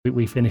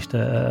We finished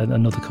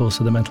another course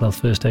of the mental health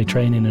first aid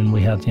training, and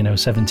we had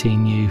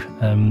 17 new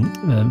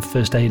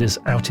first aiders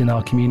out in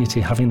our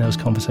community having those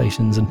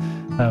conversations. And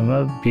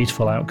a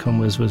beautiful outcome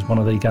was one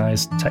of the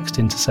guys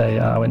texting to say,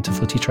 I went to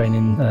footy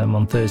training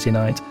on Thursday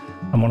night,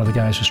 and one of the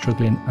guys was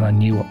struggling, and I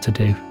knew what to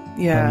do.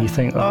 Yeah. And you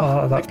think,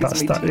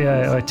 that's that.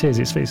 Yeah, it is.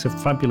 It's a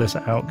fabulous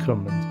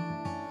outcome.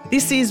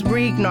 This is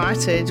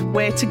Reignited,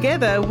 where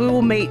together we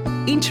will meet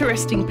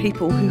interesting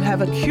people who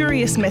have a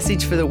curious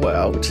message for the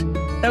world.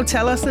 They'll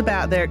tell us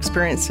about their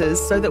experiences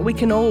so that we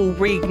can all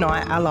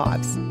reignite our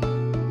lives.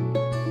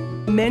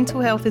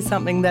 Mental health is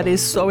something that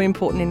is so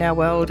important in our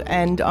world,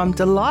 and I'm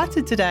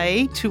delighted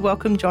today to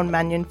welcome John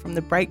Mannion from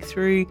the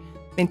Breakthrough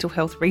Mental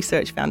Health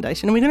Research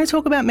Foundation. And we're going to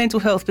talk about mental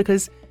health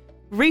because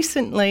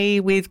recently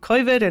with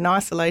COVID and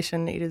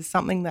isolation, it is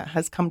something that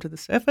has come to the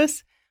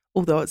surface,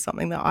 although it's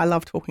something that I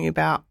love talking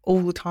about all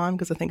the time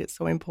because I think it's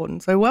so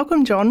important. So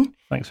welcome, John.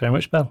 Thanks very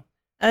much, Belle.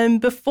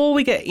 Before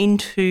we get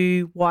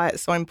into why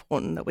it's so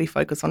important that we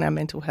focus on our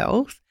mental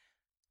health,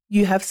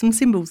 you have some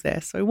symbols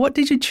there. So what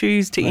did you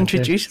choose to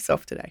introduce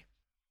yourself today?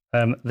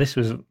 This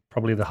was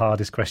probably the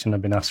hardest question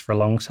I've been asked for a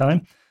long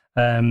time.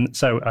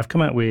 So I've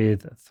come out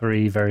with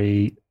 3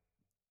 very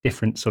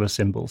different sort of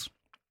symbols.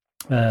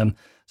 So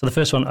the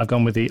first one, I've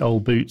gone with the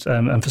old boot,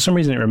 and for some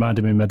reason it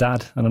reminded me of my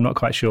dad, and I'm not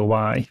quite sure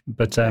why,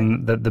 but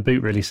the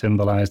boot really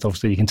symbolised,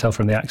 obviously you can tell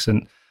from the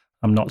accent,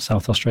 I'm not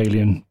South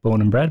Australian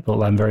born and bred,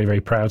 but I'm very, very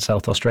proud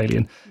South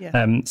Australian.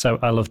 Yeah. So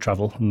I love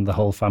travel, and the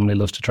whole family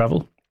loves to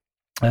travel.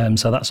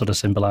 So that sort of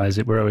symbolised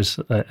it. We're always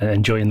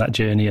enjoying that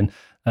journey, and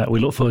we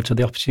look forward to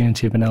the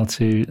opportunity of being able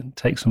to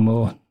take some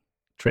more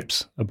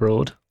trips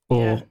abroad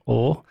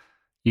or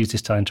use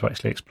this time to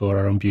actually explore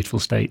our own beautiful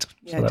state.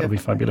 So that would be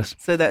fabulous.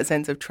 So that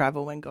sense of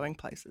travel when going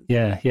places.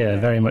 Yeah,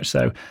 very much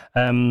so.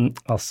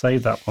 I'll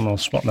save that one, I'll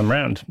swap them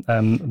around.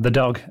 The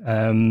dog,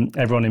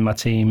 everyone in my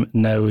team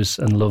knows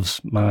and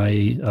loves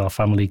our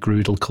family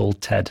Groodle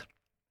called Ted.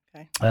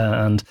 Okay.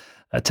 And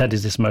Ted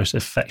is this most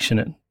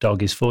affectionate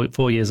dog. He's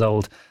 4 years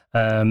old.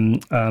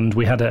 And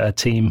we had a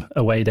team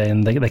away day,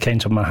 and they came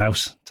to my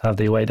house to have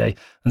the away day.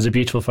 There's a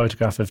beautiful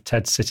photograph of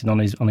Ted sitting on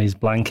his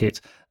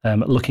blanket,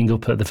 looking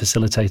up at the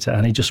facilitator,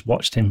 and he just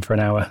watched him for an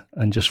hour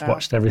and just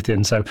watched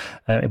everything. So,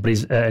 but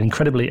he's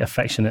incredibly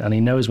affectionate, and he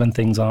knows when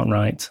things aren't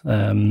right.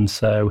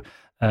 So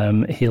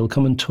he'll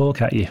come and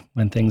talk at you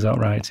when things aren't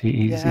right.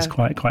 He's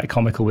quite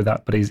comical with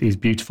that, but he's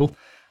beautiful.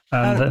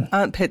 And,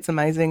 aren't pets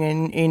amazing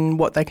in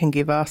what they can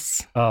give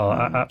us? Oh,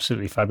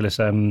 absolutely fabulous.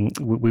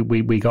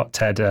 We got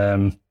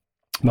Ted.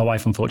 My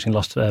wife unfortunately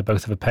lost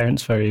both of her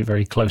parents very,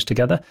 very close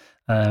together,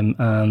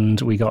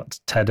 and we got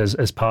Ted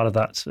as part of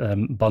that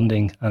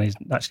bonding, and he's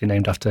actually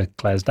named after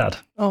Claire's dad.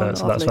 So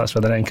that's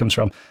where the name comes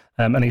from.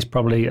 And he's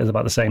probably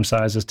about the same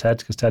size as Ted,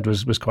 because Ted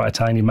was quite a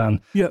tiny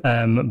man,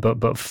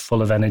 but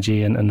full of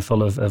energy and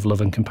full of love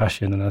and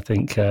compassion. And I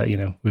think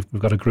we've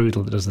got a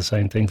Groodle that does the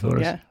same thing for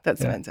us. Yeah,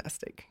 that's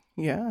fantastic.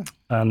 Yeah.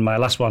 And my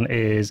last one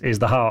is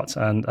the heart,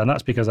 and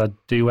that's because I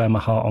do wear my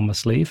heart on my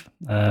sleeve.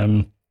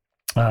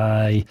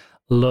 I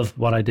love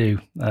what I do.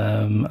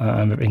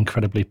 I'm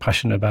incredibly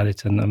passionate about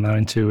it, and I'm now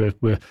into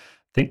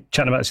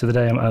chatting about this the other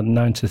day. I'm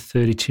now into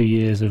 32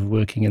 years of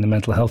working in the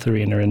mental health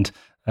arena,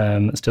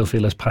 and still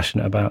feel as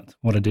passionate about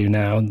what I do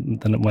now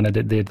than when I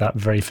did that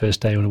very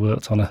first day when I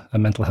worked on a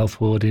mental health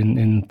ward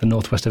in the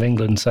northwest of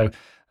England. So,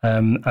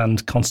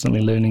 and constantly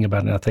learning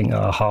about it. I think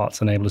our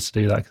hearts enable us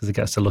to do that because it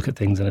gets to look at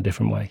things in a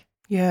different way.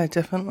 Yeah,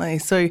 definitely.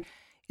 So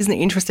isn't it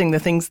interesting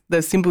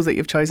the symbols that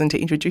you've chosen to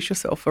introduce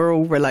yourself are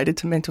all related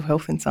to mental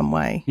health in some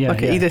way?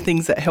 Either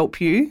things that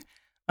help you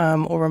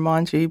or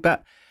remind you.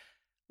 But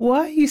why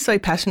are you so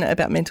passionate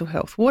about mental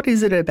health? What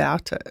is it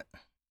about it?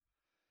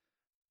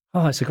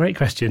 Oh, it's a great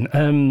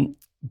question.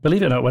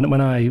 Believe it or not,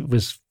 when I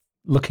was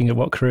looking at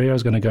what career I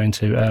was going to go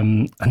into,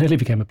 I nearly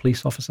became a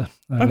police officer.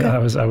 I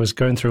was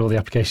going through all the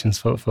applications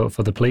for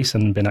the police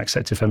and been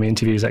accepted for my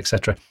interviews,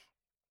 etc.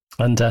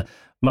 And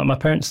my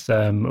parents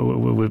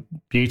were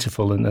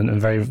beautiful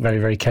and very, very,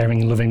 very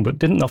caring and loving, but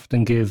didn't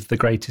often give the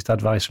greatest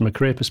advice from a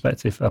career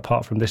perspective,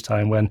 apart from this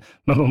time when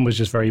my mum was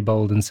just very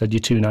bold and said, "You're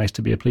too nice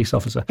to be a police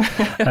officer."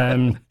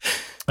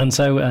 And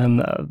so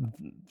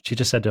she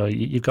just said, "Oh,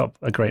 you've got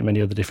a great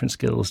many other different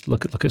skills.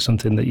 Look at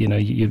something that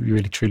you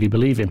really truly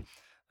believe in."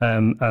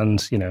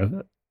 And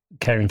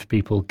caring for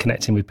people,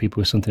 connecting with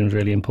people was something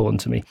really important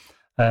to me.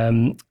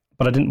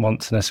 But I didn't want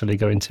to necessarily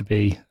go in to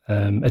be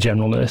a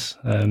general nurse.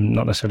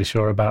 Not necessarily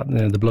sure about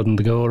the blood and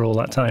the gore all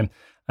that time.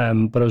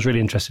 But I was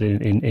really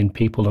interested in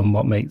people and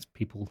what makes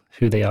people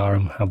who they are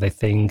and how they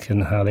think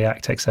and how they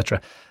act,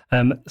 etc.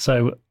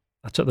 So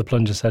I took the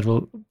plunge and said,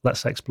 well,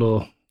 let's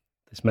explore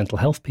this mental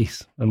health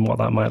piece and what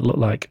that might look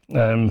like.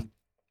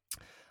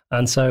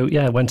 And so,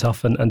 I went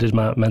off and did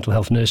my mental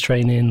health nurse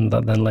training.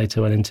 That then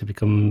later went into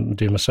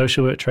doing my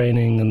social work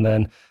training, and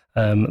then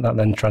that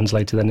then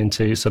translated then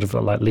into sort of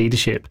like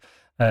leadership.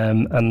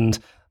 And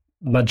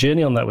my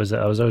journey on that was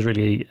that I was always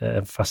really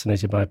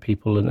fascinated by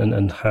people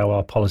and how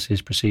our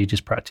policies,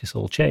 procedures, practice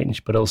all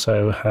changed, but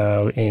also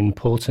how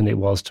important it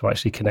was to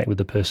actually connect with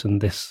the person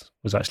this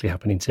was actually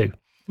happening to.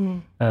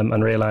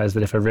 and realised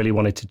that if I really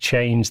wanted to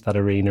change that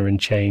arena and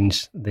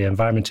change the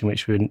environment in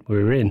which we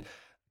were in, I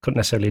couldn't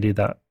necessarily do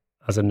that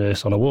as a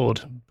nurse on a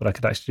ward, but I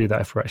could actually do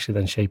that if we're actually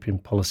then shaping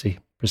policy,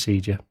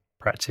 procedure,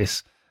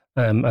 practice,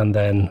 and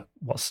then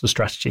what's the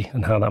strategy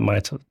and how that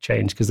might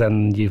change, because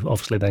then you've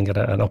obviously then got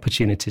an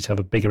opportunity to have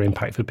a bigger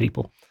impact for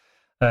people.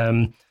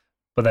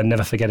 But then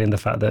never forgetting the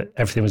fact that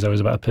everything was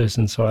always about a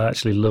person. So I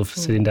actually love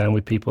sitting down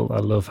with people. I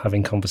love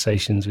having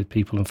conversations with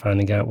people and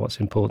finding out what's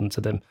important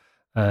to them,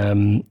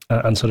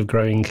 and sort of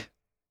growing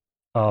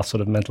our sort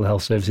of mental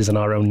health services and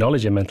our own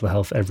knowledge in mental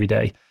health every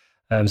day.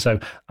 So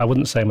I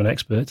wouldn't say I'm an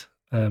expert.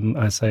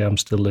 I'd say I'm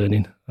still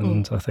learning,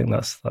 and I think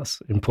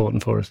that's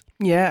important for us.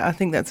 Yeah, I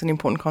think that's an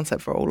important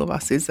concept for all of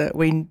us, is that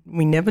we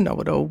never know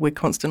it all. We're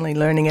constantly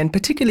learning, and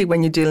particularly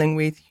when you're dealing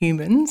with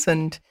humans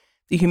and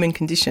the human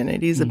condition,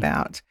 it is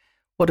about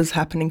what is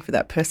happening for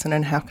that person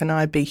and how can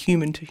I be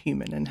human to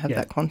human and have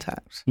that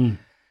contact.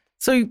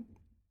 So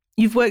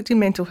you've worked in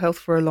mental health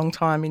for a long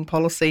time in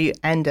policy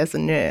and as a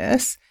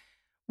nurse.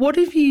 What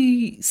have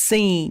you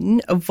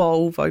seen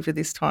evolve over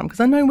this time? Because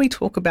I know we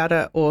talk about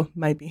it, or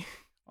maybe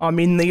I'm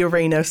in the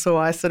arena, so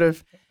I sort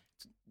of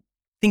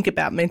think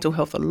about mental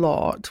health a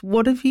lot.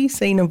 What have you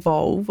seen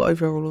evolve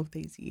over all of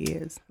these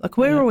years? Like,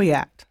 where are we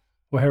at?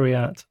 Where are we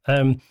at?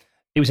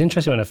 It was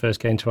interesting when I first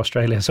came to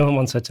Australia. Someone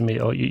once said to me,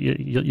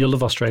 you'll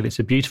love Australia. It's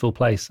a beautiful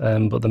place,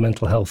 but the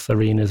mental health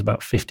arena is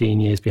about 15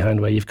 years behind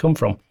where you've come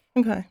from.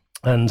 Okay.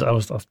 And I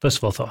first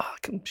of all thought,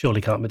 surely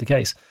can't be the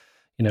case.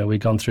 You know,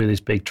 we'd gone through these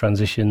big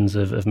transitions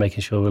of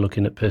making sure we're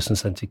looking at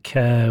person-centred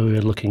care. We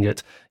were looking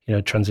at,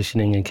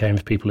 transitioning and caring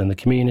for people in the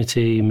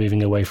community,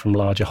 moving away from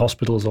larger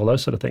hospitals, all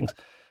those sort of things.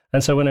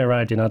 And so when I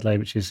arrived in Adelaide,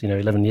 which is,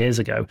 11 years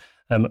ago,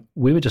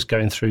 we were just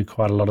going through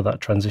quite a lot of that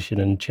transition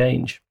and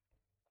change.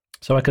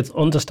 So I could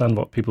understand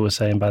what people were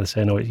saying by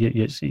saying,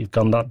 you've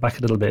gone back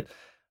a little bit.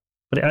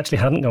 But it actually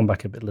hadn't gone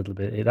back a little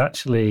bit. It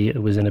actually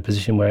was in a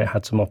position where it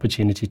had some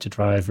opportunity to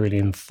drive really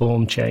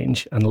informed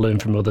change and learn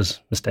from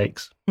others'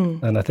 mistakes.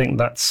 And I think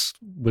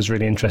was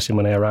really interesting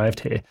when I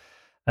arrived here.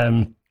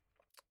 From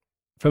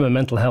a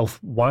mental health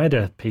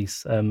wider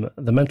piece, the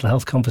mental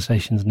health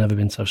conversation's never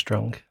been so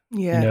strong.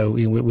 Yeah.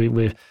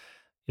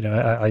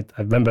 I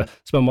remember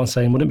someone once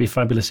saying, wouldn't it be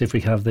fabulous if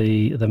we have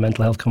the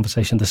mental health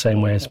conversation the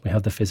same way as we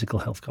have the physical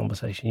health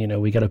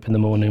conversation? We get up in the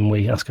morning,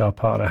 we ask our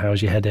partner,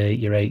 how's your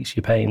headache, your aches,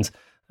 your pains,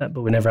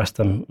 but we never ask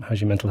them,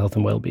 how's your mental health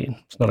and well-being?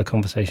 It's not a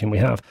conversation we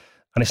have.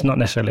 And it's not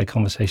necessarily a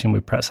conversation we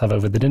perhaps have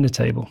over the dinner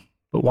table.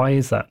 But why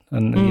is that?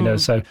 And,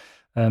 so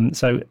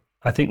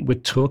I think we're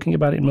talking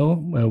about it more,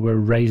 we're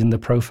raising the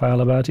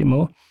profile about it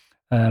more.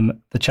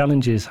 The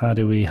challenge is, how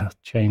do we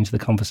change the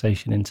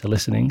conversation into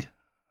listening?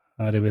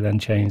 How do we then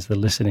change the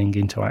listening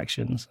into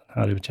actions?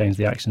 How do we change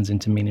the actions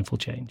into meaningful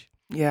change?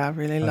 Yeah, I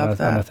really love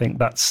that. And I think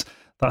that's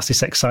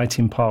this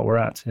exciting part we're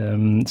at.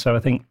 So I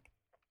think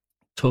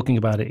talking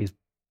about it is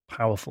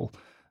powerful.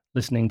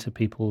 Listening to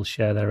people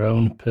share their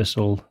own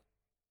personal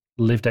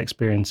lived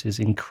experience is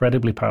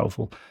incredibly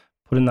powerful.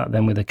 Putting that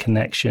then with a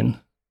connection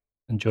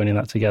and joining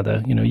that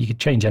together, you could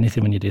change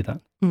anything when you do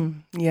that.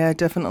 Yeah,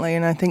 definitely.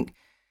 And I think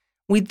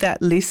with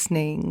that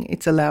listening,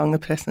 it's allowing the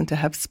person to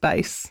have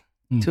space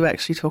to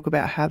actually talk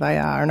about how they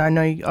are. And I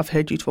know I've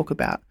heard you talk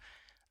about,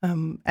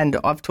 and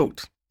I've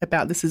talked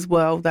about this as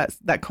well,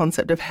 that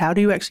concept of how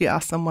do you actually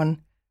ask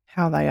someone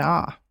how they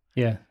are?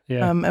 Yeah.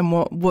 And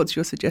what's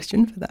your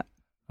suggestion for that?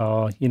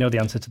 Oh, you know the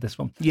answer to this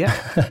one. Yeah,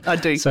 I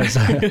do. so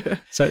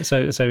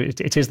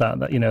it is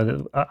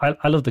that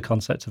I love the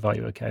concept of, are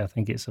you okay? I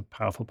think it's a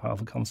powerful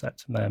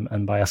concept,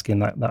 and by asking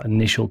that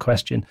initial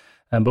question,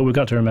 but we've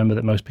got to remember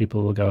that most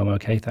people will go, I'm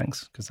okay,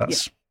 thanks, because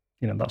that's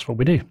that's what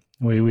we do.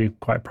 We're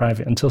quite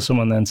private until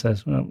someone then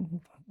says, well,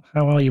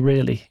 how are you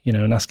really?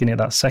 And asking it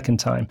that second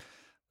time.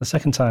 The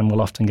second time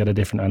we'll often get a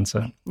different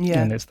answer.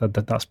 Yeah. And it's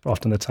that's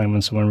often the time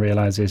when someone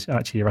realizes,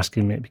 actually, you're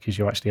asking me because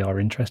you actually are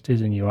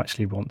interested and you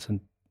actually want to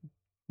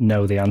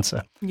know the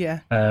answer. Yeah.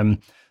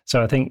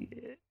 So I think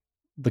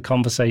the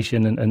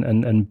conversation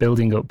and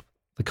building up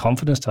the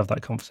confidence to have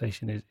that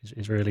conversation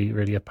is really,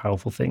 really a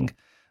powerful thing.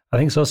 I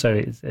think it's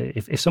also,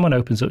 if someone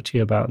opens up to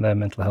you about their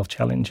mental health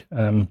challenge,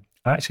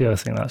 actually I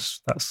think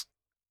that's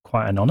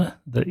quite an honour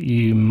that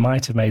you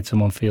might have made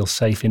someone feel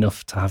safe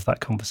enough to have that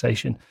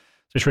conversation.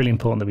 So it's really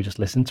important that we just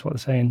listen to what they're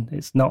saying.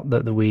 It's not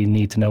that we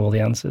need to know all the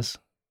answers,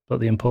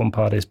 but the important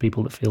part is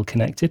people that feel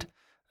connected.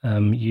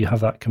 You have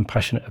that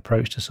compassionate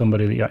approach to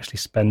somebody, that you actually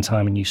spend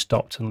time and you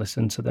stopped and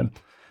listened to them.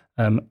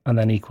 And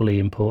then equally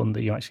important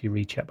that you actually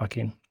recheck back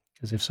in.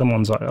 Because if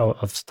someone's like, oh,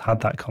 I've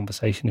had that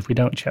conversation, if we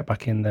don't check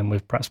back in, then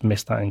we've perhaps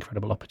missed that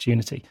incredible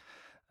opportunity.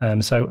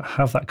 So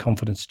have that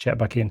confidence to check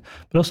back in,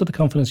 but also the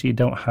confidence you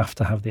don't have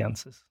to have the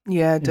answers.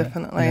 Yeah,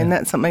 definitely. Yeah. And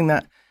that's something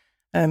that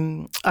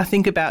I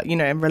think about,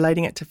 and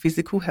relating it to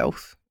physical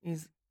health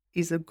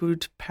is a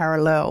good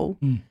parallel.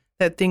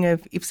 That thing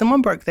of, if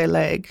someone broke their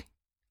leg,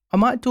 I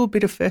might do a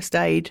bit of first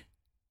aid,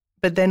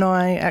 but then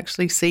I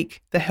actually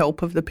seek the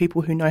help of the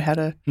people who know how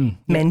to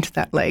mend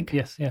that leg.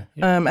 Yes, yeah.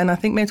 And I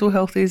think mental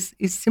health is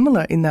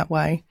similar in that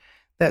way,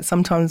 that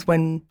sometimes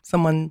when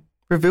someone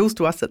reveals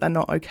to us that they're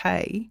not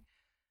okay,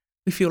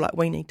 we feel like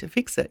we need to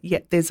fix it,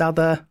 yet there's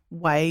other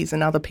ways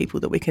and other people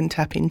that we can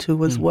tap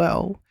into as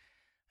well.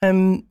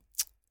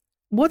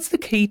 What's the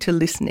key to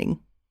listening,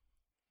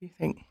 do you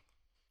think?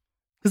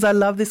 Because I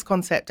love this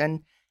concept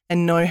and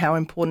know how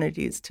important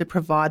it is to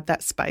provide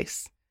that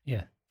space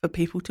for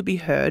people to be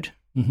heard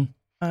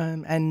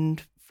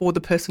and for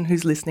the person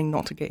who's listening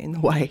not to get in the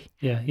way.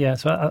 Yeah.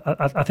 So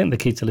I think the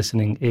key to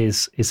listening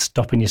is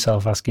stopping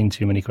yourself asking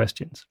too many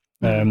questions.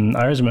 I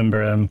always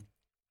remember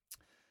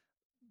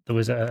there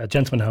was a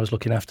gentleman I was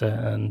looking after,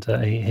 and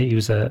he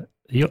was a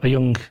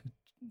young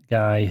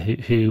guy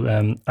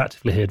who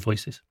actively heard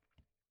voices.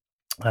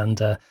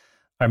 And I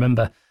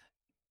remember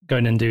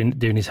going and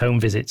doing his home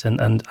visits,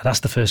 and I'd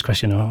ask the first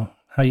question, how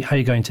are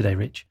you going today,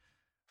 Rich?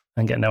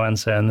 And get no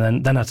answer.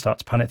 And then I'd start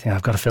to panic, thinking,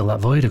 I've got to fill that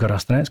void, I've got to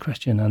ask the next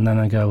question. And then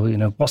I go,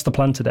 what's the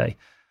plan today?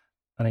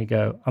 And he'd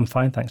go, I'm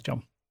fine, thanks,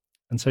 John.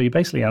 And so he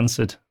basically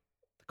answered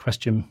the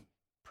question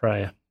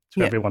prior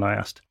to everyone I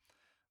asked.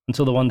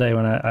 Until the one day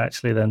when I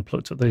actually then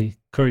plucked up the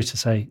courage to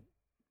say,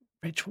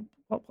 Rich,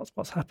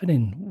 what's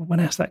happening? When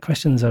I asked that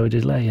question, there's a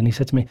delay. And he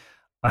said to me,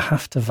 I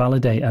have to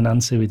validate an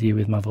answer with you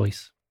with my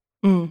voice.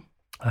 I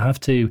have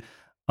to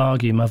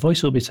argue. My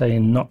voice will be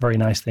saying not very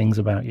nice things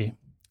about you.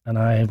 And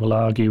I will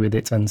argue with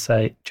it and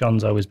say,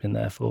 John's always been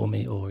there for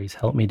me, or he's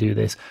helped me do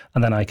this.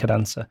 And then I could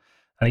answer.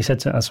 And he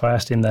said, so I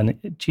asked him then,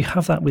 do you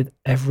have that with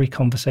every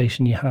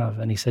conversation you have?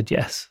 And he said,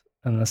 yes.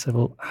 And I said,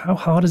 well, how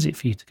hard is it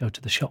for you to go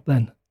to the shop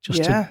then?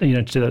 Just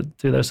to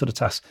do those sort of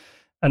tasks.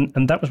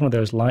 And that was one of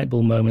those light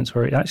bulb moments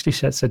where it actually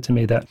said to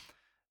me that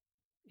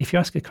if you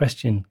ask a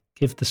question,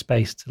 give the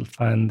space to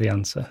find the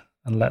answer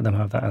and let them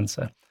have that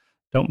answer.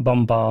 Don't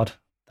bombard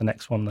the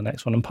next one.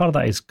 And part of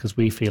that is because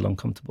we feel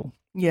uncomfortable.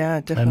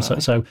 Yeah, definitely.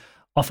 So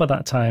offer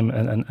that time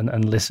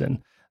and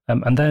listen.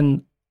 And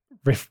then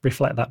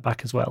reflect that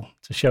back as well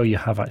to show you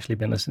have actually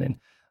been listening.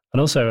 And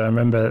also, I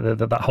remember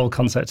that whole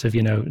concept of,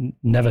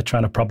 never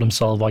trying to problem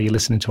solve while you're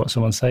listening to what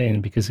someone's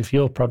saying, because if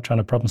you're trying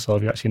to problem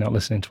solve, you're actually not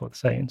listening to what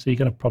they're saying. So you're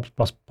going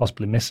to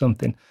possibly miss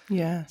something.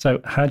 Yeah. So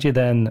how do you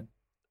then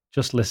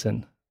just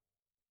listen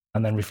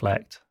and then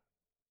reflect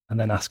and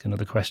then ask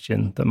another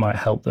question that might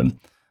help them?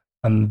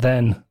 And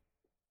then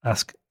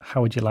ask,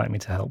 how would you like me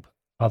to help?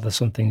 Are there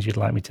some things you'd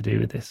like me to do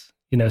with this?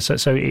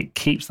 So it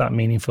keeps that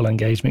meaningful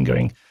engagement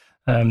going.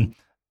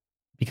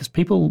 Because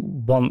people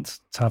want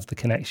to have the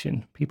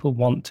connection. People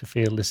want to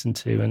feel listened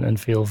to and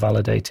feel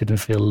validated and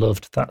feel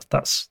loved.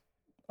 That's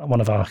one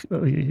of our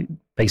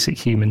basic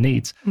human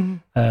needs.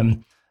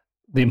 The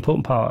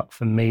important part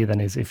for me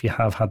then is if you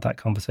have had that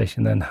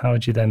conversation, then how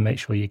do you then make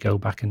sure you go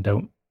back and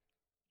don't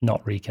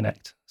not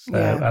reconnect? So,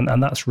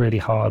 and that's really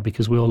hard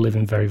because we all live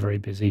in very, very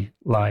busy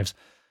lives.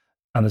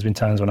 And there's been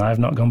times when I've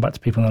not gone back to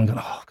people and I'm going,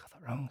 I got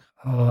that wrong.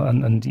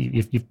 And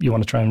you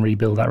want to try and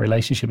rebuild that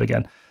relationship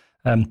again.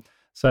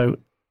 So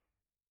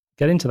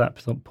get into that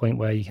point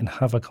where you can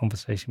have a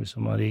conversation with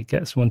somebody,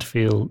 get someone to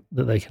feel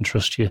that they can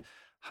trust you,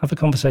 have a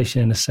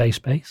conversation in a safe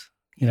space,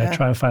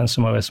 try and find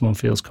somewhere where someone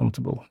feels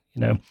comfortable,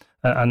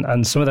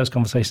 and some of those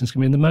conversations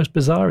can be in the most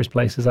bizarrest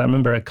places. I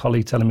remember a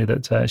colleague telling me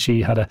that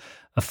she had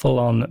a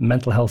full-on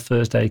mental health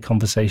Thursday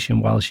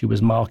conversation while she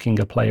was marking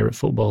a player at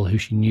football who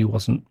she knew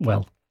wasn't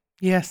well.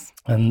 Yes.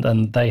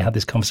 And they had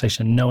this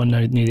conversation. No one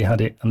knew they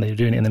had it, and they were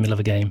doing it in the middle of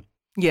a game.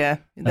 Yeah.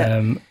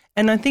 And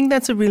I think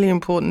that's a really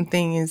important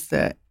thing is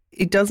that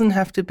it doesn't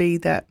have to be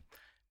that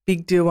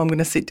big deal. I'm going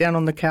to sit down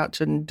on the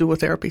couch and do a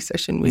therapy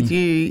session with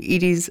you.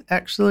 It is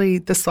actually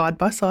the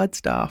side-by-side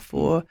stuff,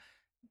 or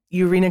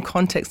you're in a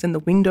context and the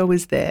window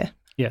is there.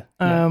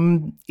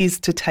 Is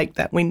to take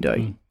that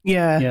window.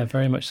 Yeah,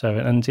 very much so.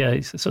 And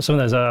so some of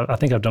those, I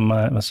think I've done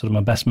my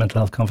best mental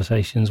health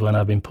conversations when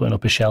I've been putting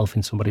up a shelf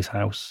in somebody's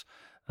the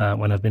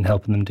when I've been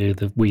helping them do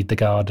the weed the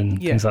garden,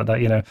 things like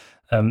that.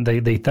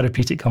 The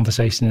therapeutic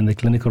conversation in the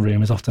clinical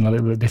room is often a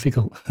little bit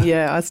difficult.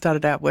 I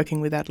started out working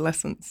with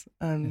adolescents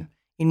in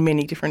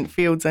many different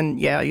fields,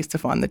 and I used to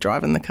find the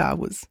drive in the car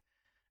was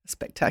a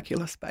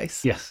spectacular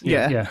space.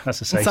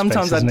 That's a safe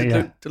sometimes space,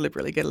 I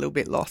deliberately get a little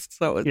bit lost,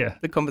 so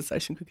the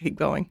conversation could keep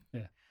going.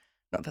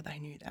 Not that they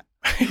knew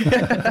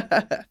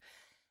that.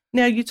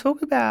 Now, you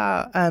talk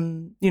about,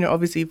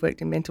 obviously you've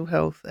worked in mental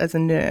health as a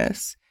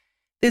nurse.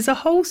 There's a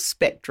whole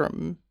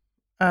spectrum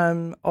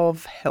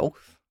of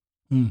health.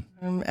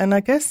 And I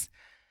guess,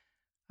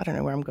 I don't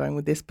know where I'm going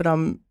with this, but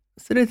I'm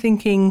sort of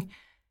thinking,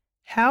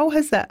 how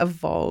has that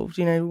evolved?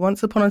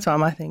 Once upon a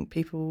time, I think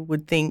people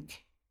would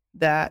think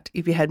that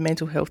if you had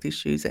mental health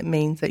issues, it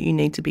means that you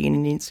need to be in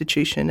an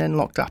institution and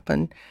locked up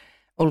and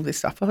all of this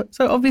stuff.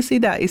 So obviously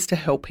that is to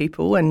help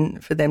people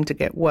and for them to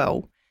get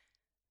well.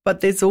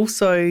 But there's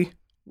also,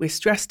 we're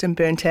stressed and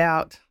burnt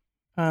out,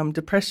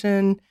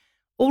 depression,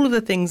 all of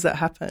the things that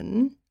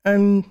happen.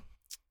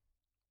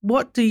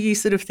 What do you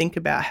sort of think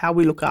about how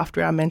we look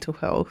after our mental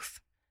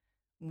health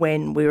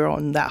when we're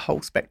on that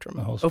whole spectrum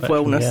of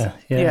wellness?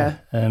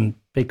 Yeah.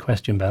 Big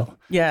question, Belle.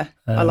 Yeah,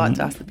 I like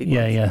to ask the big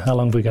ones. Yeah. How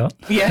long have we got?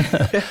 Yeah.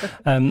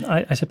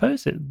 I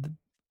suppose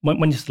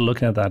when you're still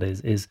looking at that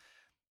is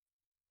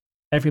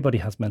everybody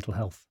has mental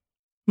health.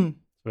 So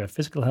we have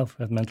physical health,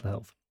 we have mental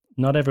health.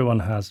 Not everyone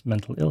has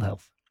mental ill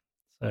health.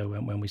 So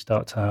when we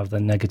start to have the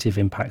negative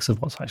impacts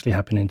of what's actually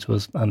happening to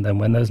us, and then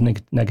when those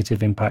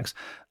negative impacts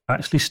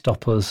actually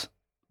stop us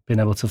being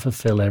able to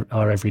fulfill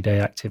our everyday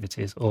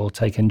activities or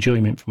take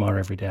enjoyment from our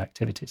everyday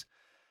activities,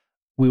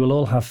 we will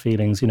all have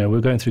feelings. We're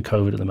going through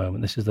COVID at the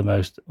moment. This is the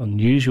most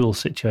unusual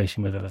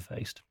situation we've ever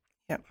faced.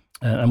 Yep.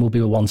 And will be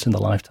a once in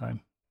a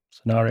lifetime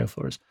scenario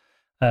for us.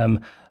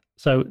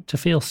 So to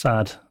feel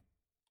sad,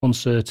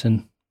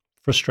 uncertain,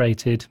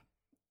 frustrated,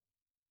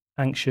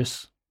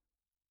 anxious,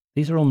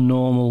 these are all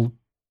normal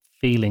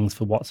feelings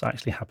for what's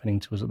actually happening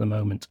to us at the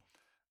moment.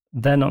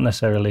 They're not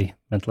necessarily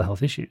mental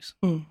health issues,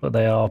 but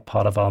they are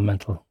part of our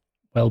mental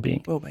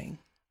well-being.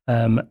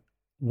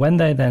 When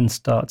they then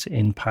start to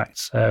impact,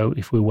 so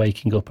if we're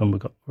waking up and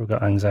we've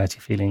got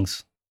anxiety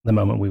feelings the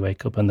moment we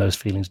wake up and those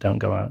feelings don't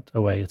go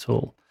away at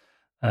all,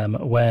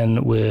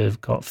 when we've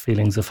got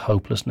feelings of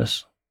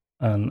hopelessness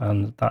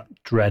and that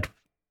dread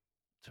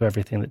to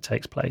everything that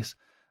takes place,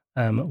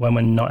 when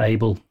we're not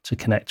able to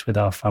connect with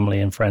our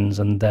family and friends,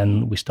 and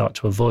then we start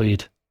to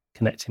avoid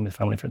connecting with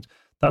family and friends,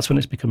 that's when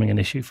it's becoming an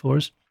issue for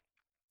us.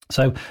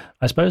 So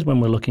I suppose when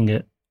we're looking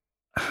at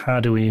how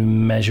do we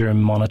measure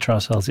and monitor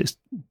ourselves, it's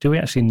do we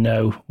actually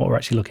know what we're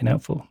actually looking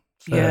out for?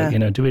 So,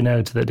 do we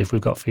know that if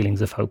we've got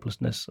feelings of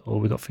hopelessness or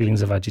we've got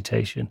feelings of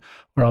agitation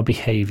or our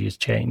behaviour's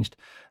changed,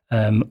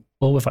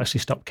 or we've actually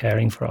stopped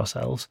caring for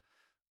ourselves,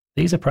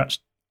 these are perhaps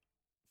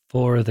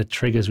 4 of the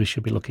triggers we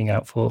should be looking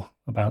out for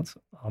about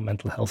our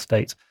mental health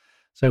state.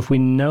 So if we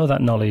know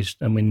that knowledge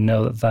and we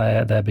know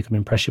that they're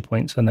becoming pressure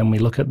points, and then we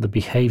look at the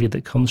behaviour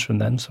that comes from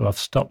them, so I've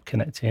stopped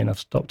connecting, I've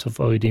stopped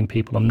avoiding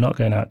people, I'm not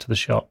going out to the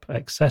shop,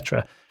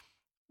 etc.,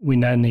 we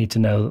now need to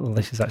know that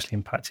this is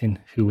actually impacting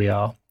who we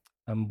are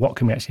and what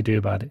can we actually do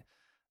about it,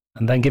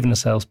 and then giving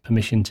ourselves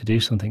permission to do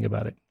something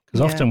about it.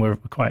 Because often we're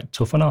quite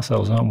tough on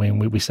ourselves, aren't we?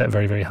 And we set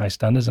very, very high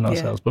standards on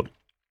ourselves. But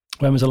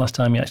when was the last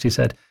time you actually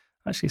said,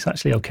 actually, it's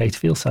actually okay to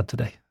feel sad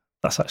today?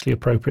 That's actually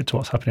appropriate to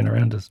what's happening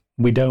around us.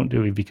 We don't,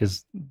 do we?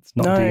 Because it's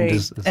not deemed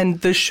as... And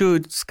the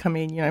shoulds come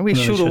in, we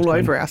should all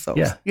over ourselves.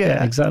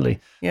 Yeah, exactly.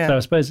 Yeah. So I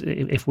suppose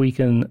if we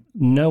can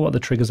know what the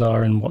triggers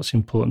are and what's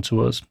important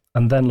to us,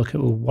 and then look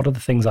at, well, what are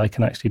the things I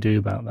can actually do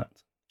about that?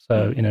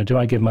 So, do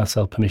I give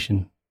myself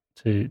permission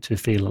to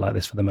feel like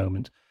this for the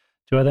moment?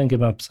 Do I then give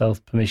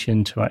myself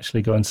permission to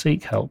actually go and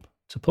seek help,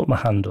 to put my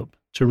hand up,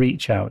 to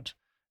reach out?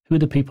 Who are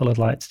the people I'd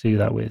like to do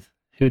that with?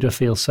 Who do I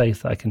feel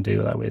safe that I can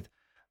do that with?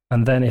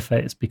 And then if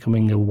it's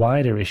becoming a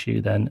wider issue,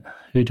 then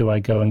who do I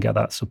go and get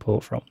that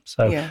support from?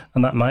 So,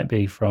 and that might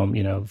be from,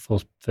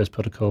 first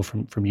protocol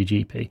from your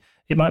GP.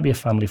 It might be a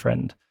family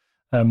friend.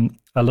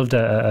 I loved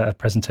a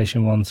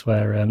presentation once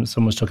where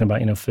someone was talking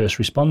about, first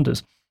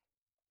responders.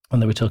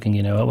 And they were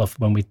talking, well,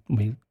 when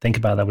we think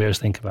about that, we always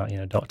think about,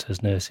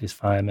 doctors, nurses,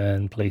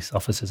 firemen, police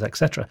officers,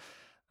 etc.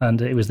 And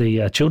it was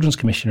the children's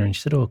commissioner, and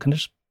she said, can I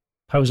just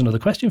pose another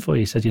question for you?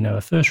 He said, a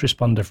first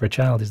responder for a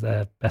child is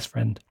their best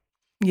friend.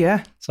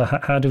 Yeah. So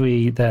how do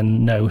we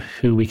then know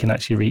who we can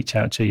actually reach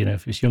out to?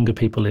 If it's younger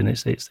people and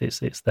it's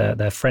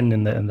their friend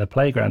in the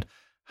playground,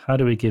 how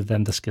do we give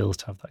them the skills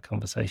to have that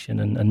conversation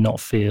and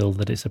not feel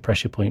that it's a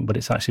pressure point, but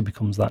it actually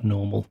becomes that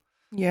normal?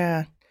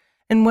 Yeah.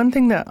 And one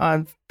thing that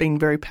I've been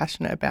very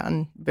passionate about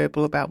and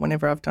verbal about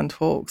whenever I've done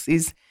talks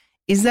is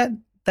that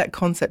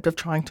concept of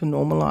trying to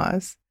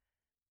normalise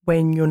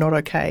when you're not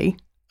okay,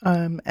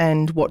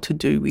 and what to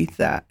do with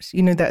that.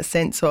 That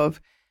sense of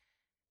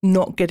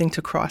not getting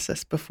to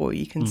crisis before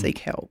you can seek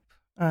help.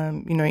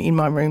 In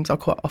my rooms, I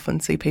quite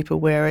often see people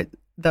where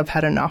they've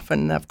had enough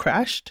and they've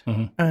crashed.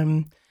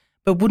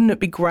 But wouldn't it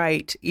be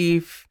great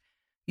if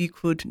you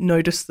could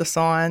notice the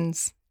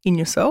signs in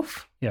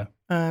yourself? Yeah.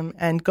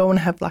 And go and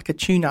have like a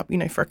tune-up.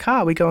 For a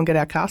car, we go and get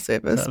our car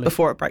service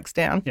before it breaks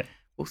down. Yeah.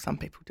 Well, some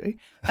people do.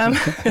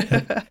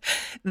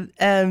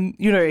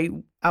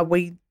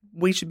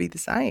 We should be the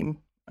same.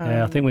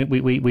 I think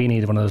we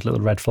need one of those little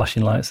red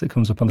flashing lights that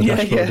comes up on the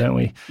dashboard, don't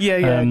we?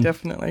 Yeah,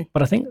 definitely.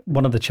 But I think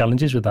one of the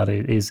challenges with that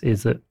is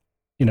that,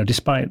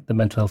 despite the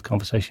mental health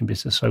conversation being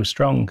so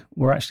strong,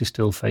 we're actually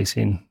still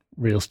facing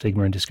real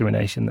stigma and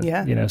discrimination.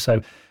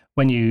 So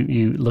when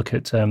you look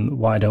at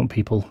why don't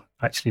people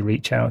actually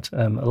reach out,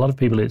 a lot of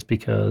people it's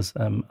because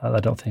I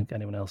don't think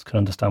anyone else can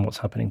understand what's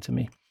happening to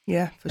me.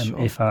 Yeah, for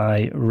sure. If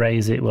I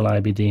raise it, will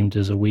I be deemed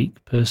as a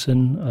weak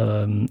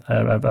person?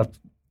 I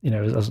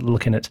was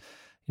looking at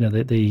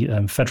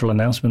the federal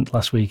announcement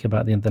last week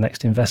about the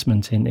next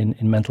investment in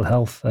mental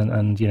health,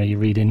 and you're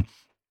reading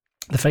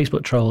the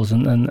Facebook trolls,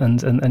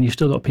 and you've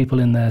still got people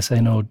in there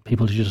saying,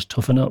 people should just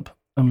toughen up.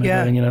 I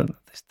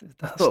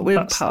thought we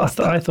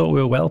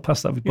were well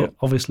past that, but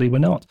obviously we're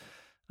not.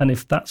 And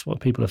if that's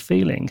what people are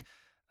feeling,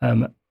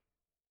 do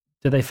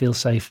they feel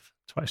safe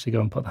to actually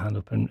go and put the hand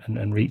up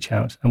and reach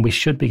out? And we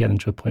should be getting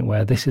to a point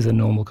where this is a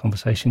normal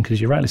conversation,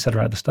 because you rightly said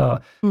right at the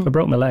start, if I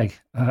broke my leg,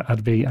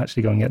 I'd be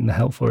actually going and getting the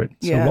help for it.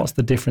 So what's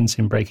the difference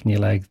in breaking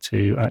your leg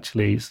to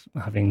actually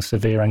having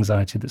severe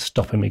anxiety that's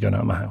stopping me going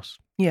out of my house?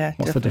 Yeah,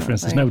 what's the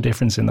difference? There's no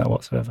difference in that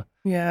whatsoever.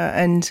 Yeah,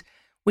 and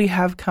we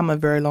have come a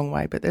very long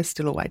way, but there's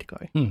still a way to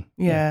go.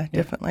 Yeah,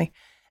 definitely.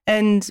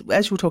 And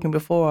as you were talking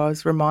before, I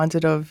was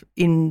reminded of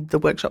in the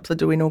workshops I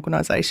do in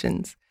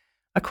organisations,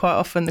 quite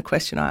often the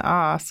question I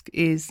ask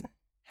is,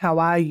 how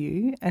are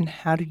you and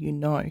how do you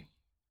know?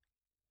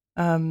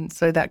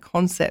 So that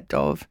concept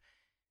of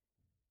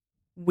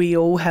we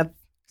all have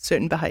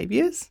certain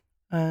behaviours,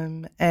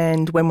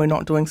 and when we're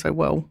not doing so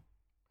well,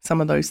 some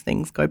of those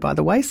things go by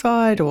the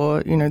wayside,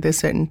 or, there's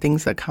certain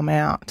things that come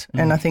out.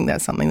 And I think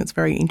that's something that's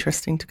very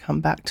interesting to come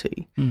back to.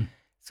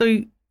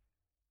 So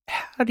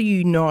how do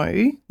you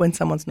know when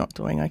someone's not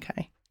doing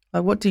okay?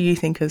 Like, what do you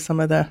think are some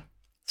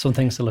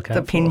things to look at?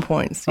 The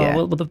pinpoints, yeah.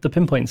 Well, the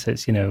pinpoints,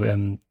 it's,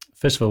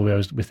 first of all,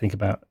 we think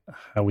about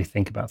how we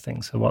think about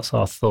things. So what's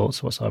our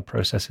thoughts, what's our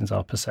processings,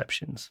 our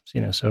perceptions?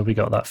 So we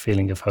got that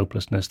feeling of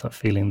hopelessness, that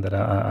feeling that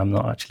I'm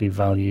not actually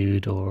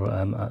valued, or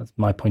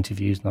my point of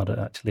view is not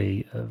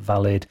actually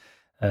valid,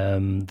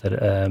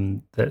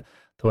 that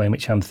the way in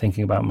which I'm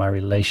thinking about my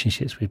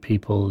relationships with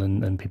people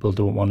and people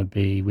don't want to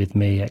be with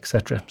me,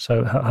 etc.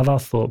 So have our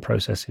thought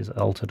processes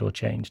altered or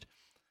changed?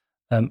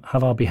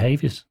 Have our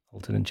behaviours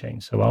altered and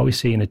changed? So are we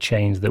seeing a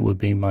change that would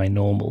be my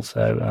normal?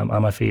 So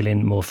am I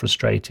feeling more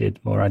frustrated,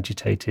 more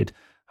agitated?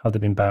 Have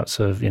there been bouts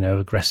of,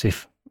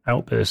 aggressive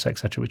outbursts,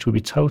 etc., which would be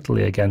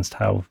totally against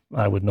how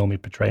I would normally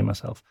portray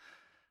myself?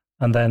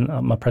 And then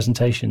my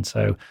presentation.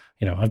 So,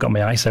 I've got my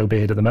ISO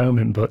beard at the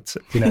moment, but,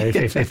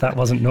 if that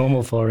wasn't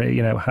normal for it,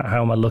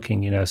 how am I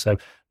looking? So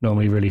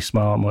normally really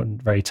smart,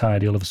 very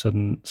tidy, all of a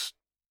sudden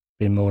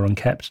being more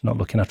unkept, not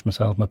looking after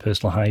myself, my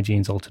personal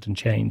hygiene's altered and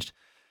changed.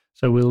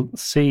 So we'll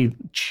see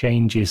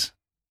changes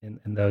in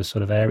those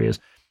sort of areas.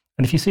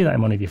 And if you see that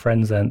in one of your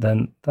friends,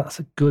 then that's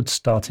a good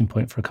starting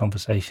point for a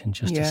conversation,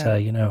 just to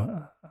say,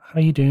 how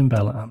are you doing,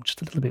 Bella? I'm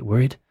just a little bit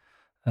worried,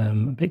 a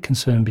bit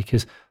concerned,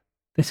 because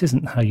this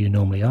isn't how you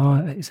normally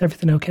are. Is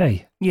everything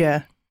okay?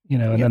 Yeah.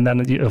 And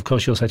then, of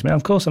course, you'll say to me,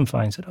 of course I'm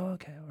fine. I said, oh,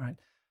 okay, all right.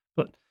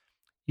 But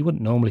you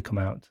wouldn't normally come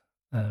out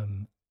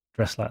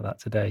dressed like that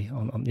today,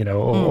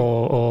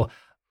 or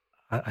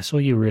I saw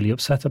you really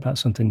upset about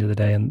something the other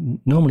day, and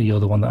normally you're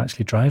the one that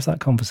actually drives that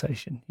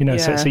conversation.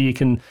 So you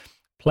can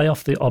play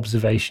off the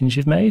observations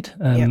you've made,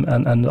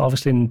 and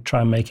obviously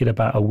try and make it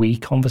about a we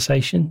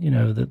conversation.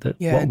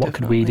 What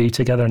could we do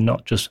together, and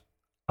not just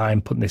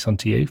I'm putting this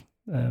onto you.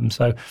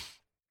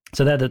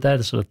 So they're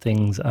the sort of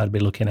things I'd be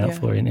looking out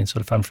for in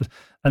sort of family.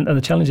 And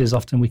the challenge is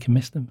often we can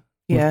miss them.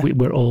 Yeah.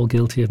 We're all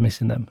guilty of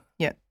missing them.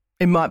 Yeah.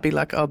 It might be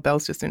like, oh,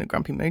 Belle's just in a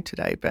grumpy mood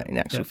today, but in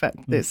actual fact,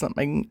 there's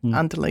something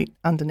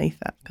underneath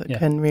that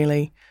can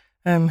really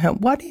help.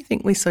 Why do you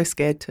think we're so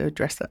scared to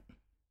address it?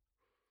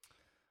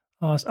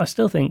 Oh, I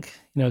still think,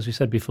 as we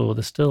said before,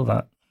 there's still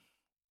that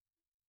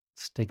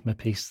stigma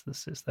piece that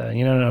sits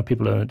there.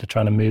 People are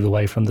trying to move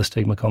away from the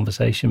stigma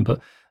conversation, but,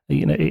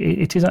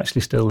 it is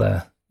actually still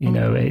there.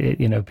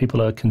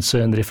 People are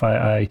concerned that if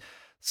I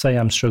say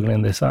I'm struggling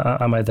in this,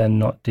 am I then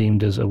not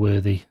deemed as a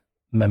worthy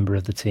member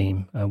of the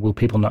team? Will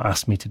people not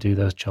ask me to do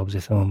those jobs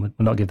if we'll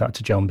not give that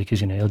to John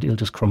because, he'll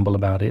just crumble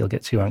about it. He'll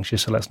get too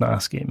anxious, so let's not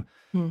ask him.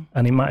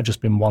 And it might have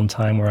just been one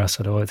time where I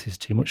said, oh, this is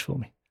too much for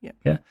me.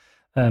 Yeah.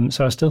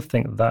 So I still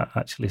think that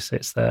actually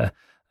sits there.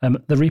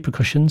 The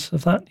repercussions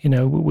of that,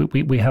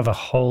 we have a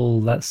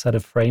whole set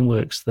of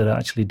frameworks that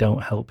actually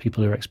don't help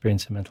people who are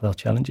experiencing mental health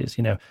challenges.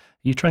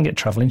 You try and get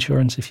travel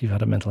insurance if you've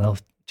had a mental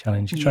health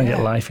challenge. You try and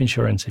get life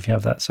insurance if you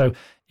have that. So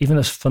even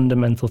those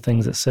fundamental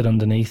things that sit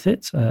underneath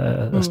it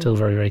are still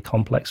very, very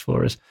complex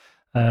for us.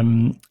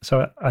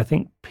 So I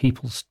think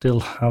people still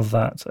have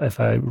that.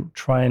 If I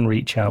try and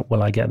reach out,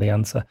 will I get the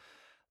answer?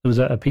 There was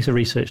a piece of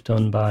research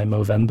done by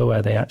Movember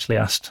where they actually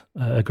asked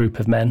a group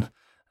of men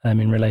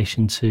in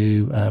relation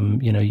to,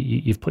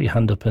 you've put your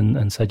hand up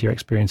and said you're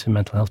experiencing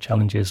mental health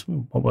challenges.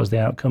 What was the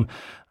outcome?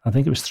 I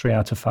think it was 3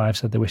 out of 5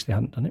 said they wish they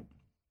hadn't done it.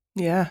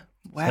 Yeah.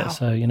 Wow.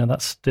 So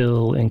that's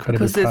still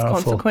incredibly powerful. Because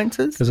there's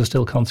consequences? Because there's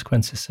still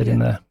consequences sitting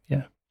there.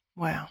 Yeah.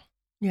 Wow.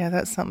 Yeah,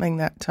 that's something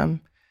that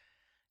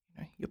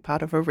you're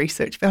part of a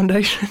research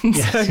foundation.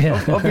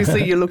 Yes, so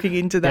obviously you're looking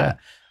into that.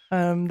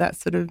 That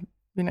sort of,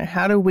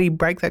 how do we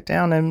break that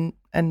down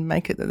and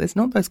make it that there's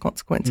not those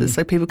consequences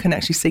so people can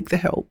actually seek the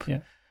help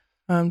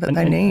that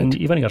they need? And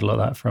you've only got to look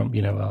at that from,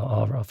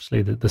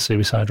 obviously the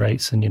suicide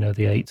rates and,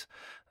 the 8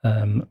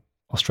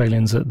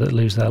 Australians that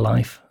lose their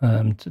life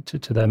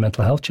to their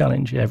mental health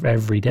challenge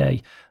every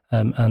day,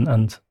 and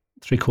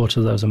 3/4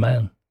 of those are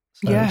men.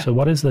 So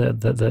what is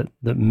that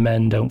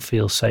men don't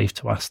feel safe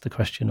to ask the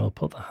question or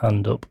put the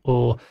hand up,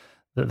 or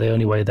that the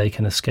only way they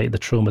can escape the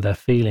trauma they're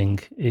feeling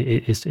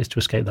is to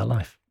escape their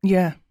life?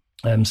 Yeah.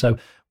 So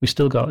we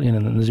still got,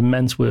 there's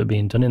immense work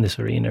being done in this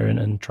arena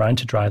and trying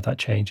to drive that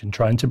change and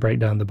trying to break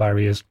down the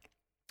barriers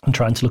and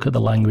trying to look at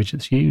the language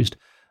that's used.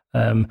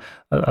 I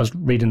was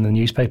reading the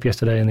newspaper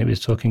yesterday, and it was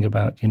talking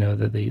about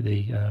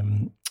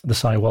the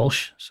Cy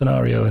Walsh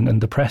scenario,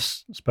 and the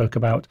press spoke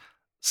about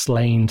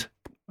slained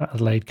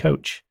Adelaide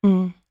coach.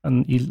 And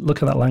you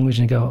look at that language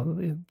and you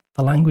go,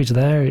 the language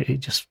there,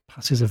 it just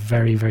passes a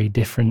very, very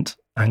different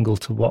angle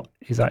to what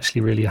is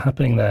actually really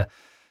happening there.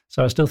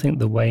 So I still think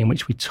the way in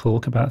which we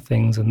talk about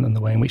things and the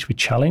way in which we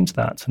challenge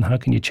that, and how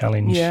can you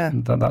challenge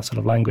that sort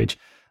of language,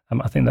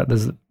 I think that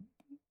there's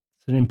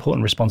it's an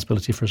important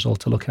responsibility for us all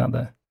to look at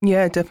there.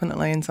 Yeah,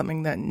 definitely, and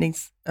something that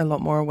needs a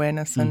lot more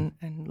awareness and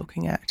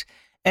looking at.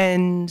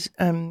 And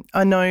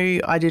I know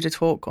I did a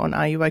talk on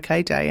Are You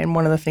OK Day, and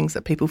one of the things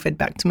that people fed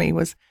back to me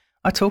was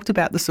I talked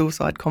about the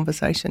suicide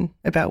conversation,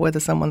 about whether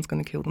someone's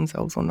going to kill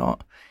themselves or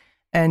not,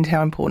 and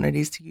how important it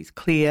is to use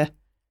clear,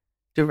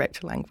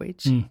 direct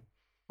language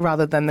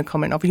rather than the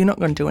comment of, you're not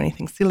going to do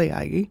anything silly,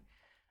 are you?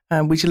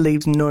 Which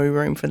leaves no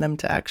room for them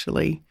to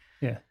actually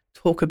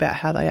talk about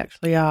how they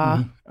actually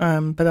are.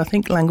 But I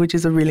think language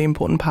is a really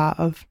important part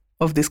of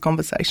this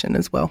conversation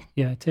as well.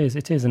 Yeah, it is.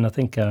 It is. And I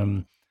think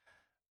I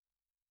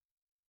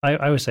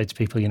always say to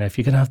people, if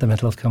you're going to have the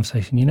mental health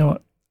conversation, you know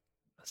what,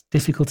 as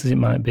difficult as it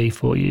might be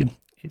for you,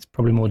 it's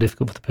probably more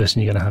difficult for the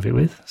person you're going to have it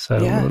with. So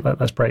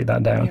let's break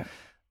that down. Yeah.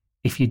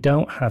 If you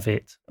don't have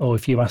it, or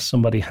if you ask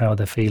somebody how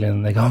they're feeling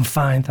and they go, I'm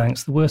fine,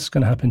 thanks, the worst that's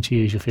going to happen to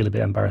you is you'll feel a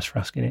bit embarrassed for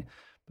asking it.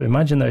 But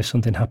imagine though if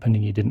something happened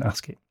and you didn't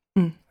ask it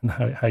and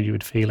how you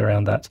would feel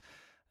around that.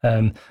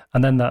 And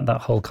then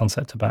that whole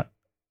concept about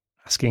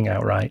asking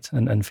outright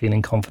and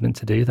feeling confident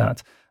to do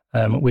that.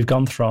 We've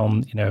gone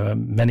from,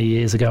 many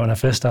years ago when I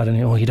first started,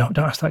 you don't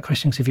ask that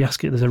question because if you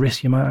ask it, there's a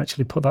risk you might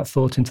actually put that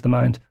thought into the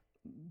mind.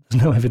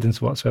 There's no evidence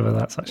whatsoever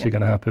that's actually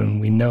going to happen.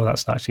 We know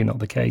that's actually not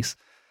the case.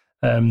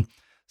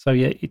 So,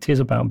 it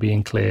is about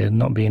being clear,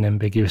 not being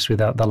ambiguous with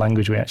the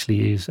language we actually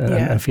use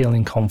and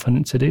feeling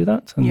confident to do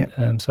that.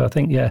 And so I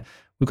think,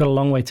 we've got a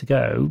long way to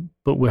go,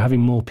 but we're having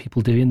more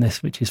people doing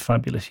this, which is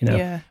fabulous.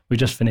 We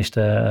just finished,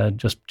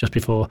 just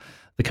before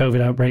the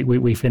COVID outbreak,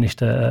 we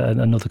finished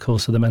another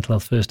course of the mental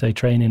health first aid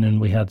training, and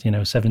we had,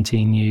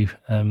 17 new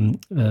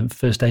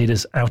first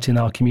aiders out in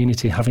our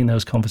community having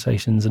those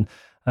conversations. And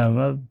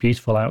a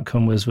beautiful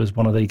outcome was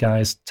one of the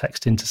guys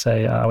texting to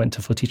say, I went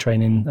to footy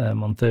training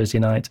on Thursday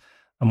night,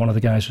 and one of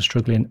the guys was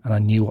struggling, and I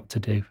knew what to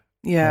do.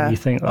 Yeah. And you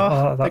think,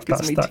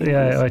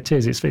 it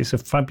is. It's a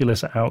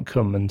fabulous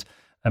outcome.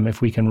 And if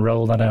we can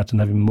roll that out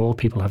and having more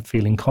people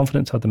feeling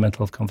confident to have the mental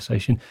health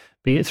conversation,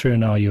 be it through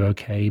an Are You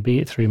OK, be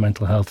it through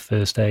mental health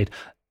first aid,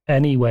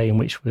 any way in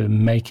which we're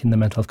making the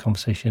mental health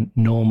conversation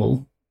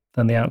normal,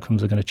 then the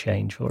outcomes are going to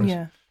change for us.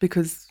 Yeah,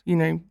 because,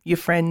 your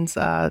friends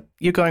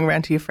you're going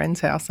around to your friend's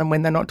house, and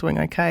when they're not doing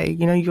okay,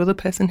 you're the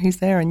person who's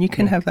there and you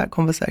can have that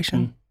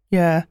conversation.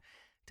 Yeah,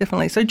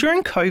 definitely. So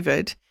during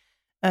COVID,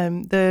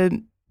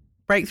 the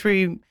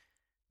Breakthrough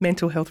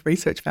Mental Health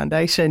Research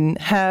Foundation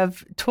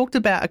have talked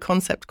about a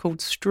concept called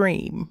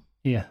STREAM.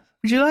 Yeah.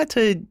 Would you like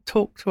to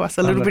talk to us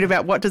a little bit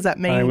about what does that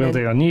mean? I will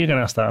do. I knew you were going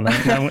to ask that.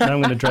 Now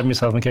I'm going to dread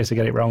myself in case I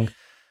get it wrong.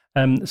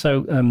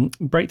 So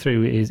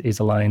Breakthrough is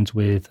aligned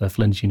with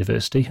Flinders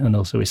University and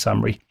also with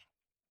SAMRI.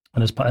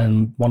 And as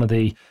one of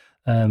the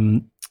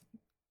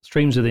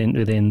streams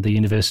within the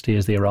university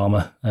is the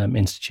Arama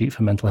Institute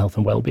for Mental Health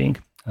and Wellbeing.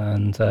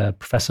 And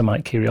Professor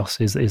Mike Kyrgios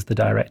is the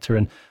director.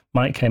 And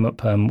Mike came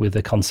up with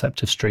the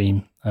concept of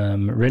STREAM,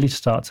 really to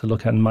start to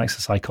look at, and Mike's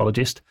a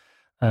psychologist,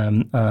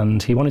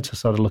 and he wanted to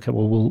sort of look at,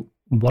 well,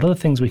 what are the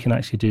things we can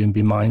actually do and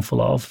be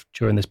mindful of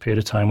during this period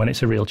of time when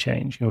it's a real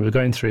change? We're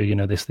going through,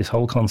 this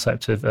whole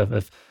concept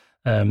of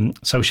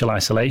social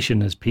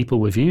isolation as people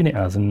were viewing it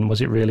as, and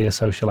was it really a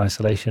social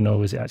isolation or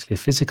was it actually a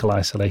physical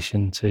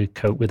isolation to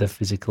cope with a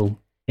physical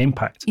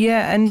impact?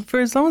 Yeah, and for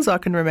as long as I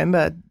can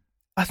remember,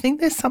 I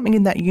think there's something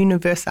in that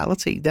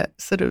universality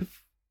that sort of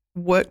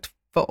worked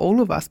for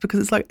all of us, because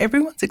it's like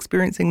everyone's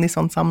experiencing this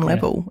on some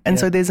level. And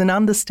so there's an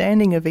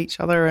understanding of each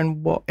other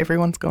and what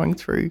everyone's going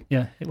through.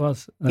 Yeah, it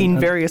was. In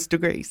various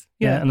degrees.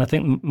 Yeah, and I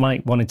think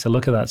Mike wanted to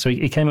look at that. So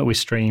he came up with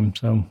STREAM.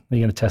 So you're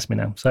going to test me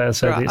now. So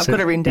right, I've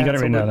got it written down. You got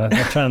it written down.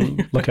 I'll try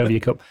and look over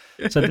your cup.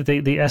 So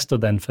the S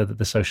stood then for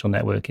the social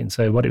networking.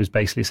 So what it was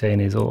basically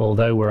saying is,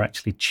 although we're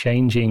actually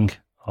changing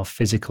our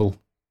physical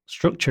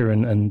structure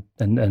and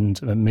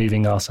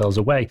moving ourselves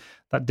away,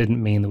 that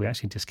didn't mean that we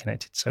actually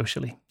disconnected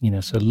socially.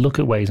 So look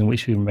at ways in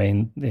which we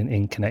remain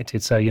in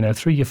connected. So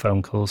through your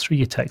phone calls, through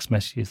your text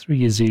messages, through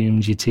your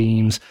Zooms, your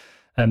Teams,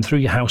 through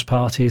your house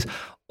parties.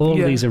 All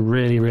of these are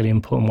really, really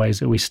important ways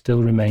that we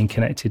still remain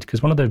connected.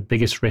 Because one of the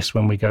biggest risks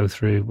when we go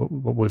through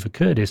what we've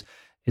occurred is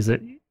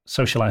that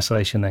social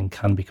isolation then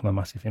can become a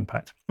massive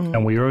impact.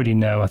 And we already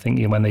know, I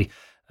think, when the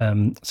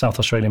South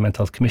Australian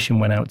Mental Health Commission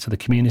went out to the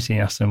community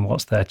and asked them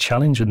what's their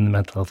challenge in the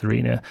mental health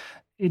arena,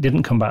 it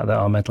didn't come back that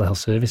our mental health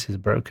service is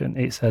broken.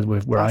 It said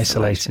we're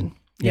isolating.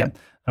 Yeah.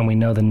 And we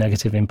know the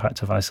negative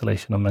impact of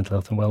isolation on mental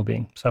health and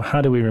wellbeing. So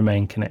how do we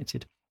remain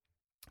connected?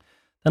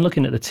 Then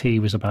looking at the T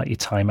was about your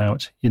time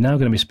out. You're now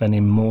going to be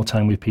spending more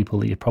time with people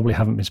that you probably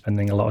haven't been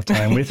spending a lot of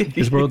time with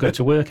because we're all going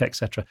to work,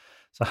 etc.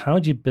 So how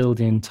do you build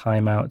in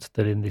time out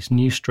that in this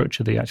new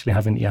structure that you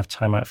have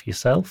time out for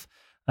yourself?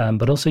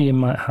 But also you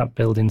might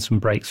build in some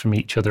breaks from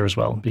each other as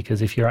well,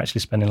 because if you're actually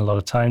spending a lot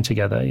of time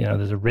together,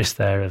 there's a risk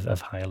there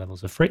of higher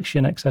levels of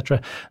friction,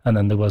 etc. And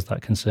then there was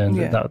that concern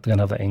that they're going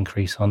to have that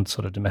increase on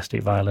sort of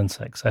domestic violence,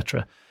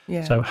 etc.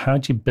 Yeah. So how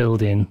do you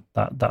build in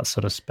that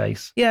sort of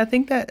space? Yeah, I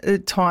think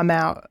that time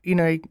out,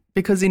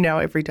 because in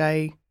our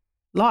everyday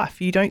life,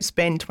 you don't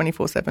spend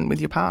 24/7 with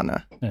your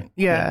partner.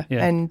 Yeah.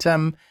 And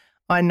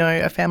I know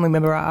a family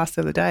member I asked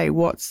the other day,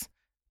 what's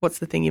what's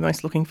the thing you're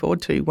most looking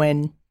forward to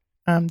when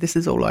this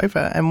is all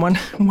over? And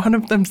one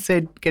of them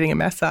said getting a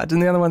massage,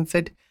 and the other one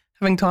said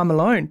having time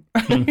alone.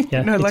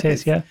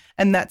 Yeah.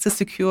 And that's a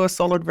secure,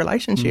 solid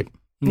relationship.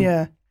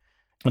 Yeah.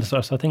 So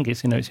I think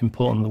it's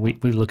important that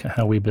we look at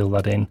how we build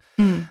that in.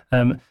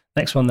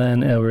 Next one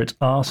then, we're at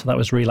R, so that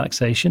was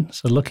relaxation.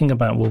 So looking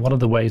about, well, what are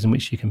the ways in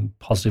which you can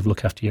positively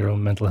look after your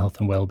own mental health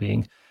and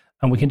well-being?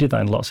 And we can do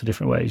that in lots of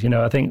different ways.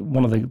 I think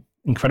one of the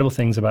incredible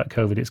things about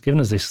COVID, it's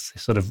given us this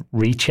sort of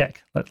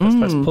recheck. Let's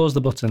pause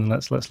the button.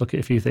 Let's look at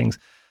a few things.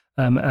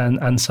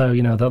 And so,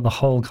 the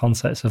whole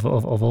concept of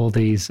all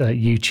these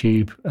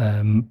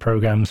YouTube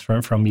programs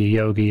from your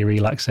yoga, your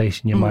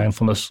relaxation, your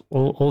mindfulness,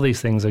 all these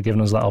things are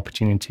giving us that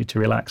opportunity to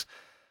relax.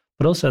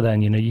 But also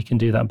then, you can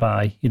do that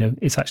by,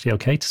 it's actually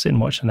okay to sit and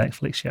watch a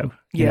Netflix show.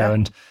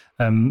 And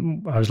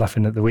I was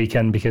laughing at the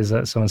weekend because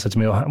someone said to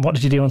me, what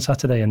did you do on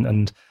Saturday?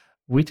 And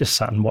we just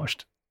sat and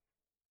watched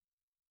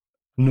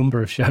a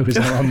number of shows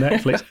on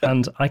Netflix.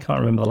 And I can't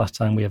remember the last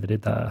time we ever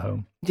did that at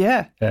home.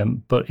 Yeah.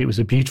 But it was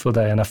a beautiful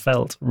day and I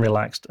felt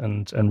relaxed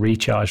and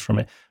recharged from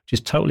it, which is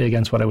totally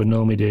against what I would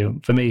normally do.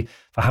 For me,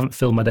 if I haven't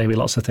filled my day with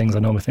lots of things, I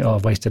normally think,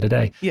 I've wasted a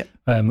day. Yeah.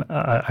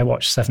 I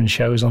watched 7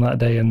 shows on that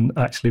day and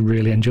actually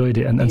really enjoyed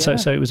it. And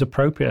so it was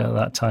appropriate at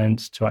that time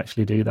to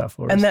actually do that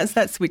for us. And that's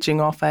that switching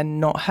off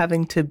and not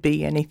having to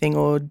be anything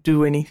or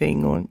do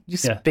anything or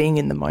just being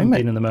in the moment.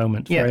 Being in the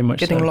moment, very much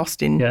getting so.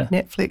 lost in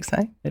Netflix,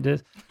 eh? It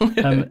is.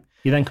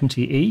 You then come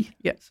to E.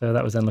 Yeah. So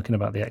that was then looking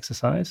about the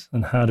exercise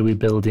and how do we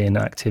build in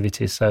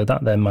activities. So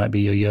that then might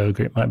be your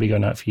yoga, it might be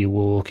going out for your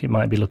walk, it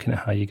might be looking at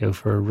how you go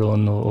for a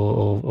run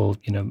or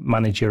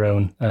manage your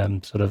own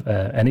sort of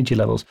energy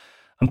levels.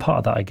 And part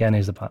of that again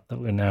is the fact that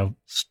we're now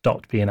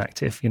stopped being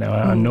active.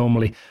 I'm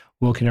normally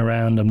walking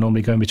around, I'm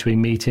normally going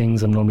between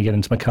meetings, I'm normally getting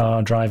into my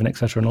car, driving,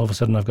 etc. And all of a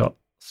sudden I've got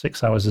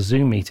 6 hours of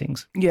Zoom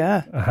meetings.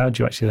 Yeah. How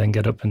do you actually then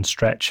get up and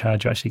stretch? How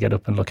do you actually get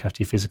up and look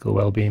after your physical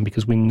well-being?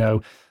 Because we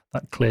know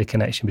that clear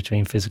connection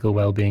between physical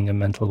well-being and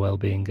mental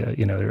well-being,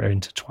 are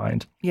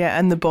intertwined. Yeah,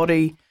 and the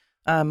body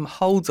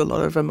holds a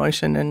lot of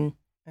emotion and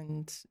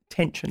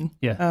tension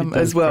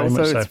as well,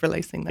 so it's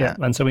releasing that.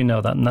 Yeah, and so we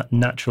know that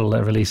natural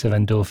release of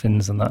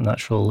endorphins and that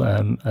natural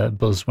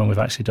buzz when we've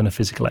actually done a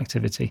physical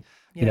activity.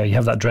 Yeah. You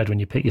have that dread when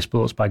you pick your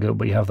sports bag up,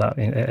 but you have that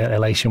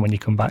elation when you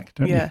come back,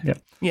 don't you?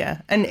 Yeah,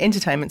 and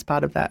entertainment's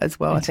part of that as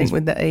well. I think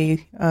with the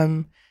E,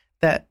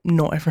 that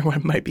not everyone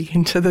may be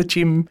into the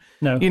gym,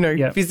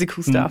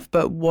 physical stuff,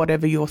 but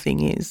whatever your thing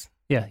is.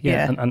 Yeah.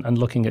 And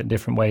looking at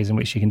different ways in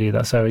which you can do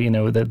that. So,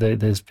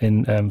 there's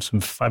been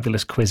some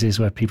fabulous quizzes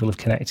where people have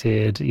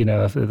connected.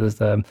 There's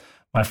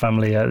my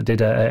family did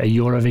a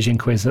Eurovision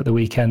quiz at the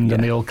weekend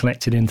and they all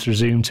connected in through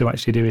Zoom to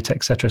actually do it,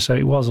 etc. So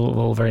it was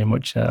all very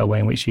much a way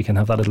in which you can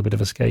have that little bit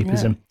of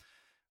escapism.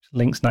 Which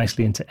links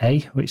nicely into A,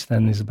 which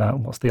then is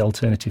about what's the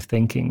alternative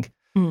thinking.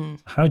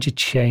 How do you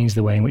change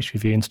the way in which we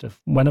view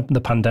stuff? When the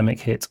pandemic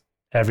hit,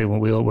 everyone,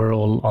 we're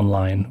all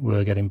online.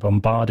 We're getting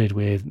bombarded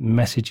with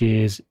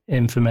messages,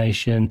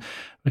 information.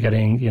 We're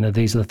getting,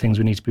 these are the things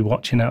we need to be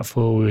watching out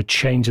for. We're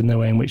changing the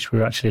way in which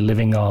we're actually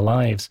living our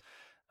lives.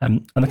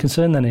 And the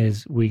concern then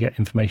is we get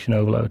information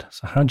overload.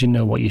 So how do you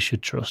know what you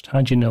should trust?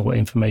 How do you know what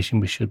information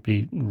we should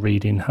be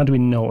reading? How do we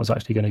know what's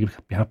actually going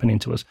to be happening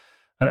to us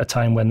at a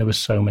time when there were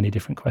so many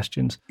different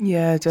questions?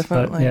 Yeah,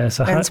 definitely. And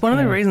it's one of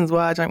the reasons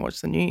why I don't watch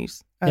the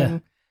news.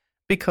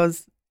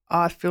 Because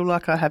I feel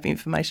like I have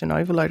information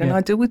overload and I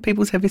deal with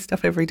people's heavy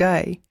stuff every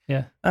day.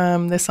 Yeah.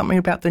 There's something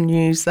about the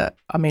news that,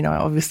 I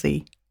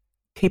obviously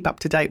keep up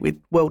to date with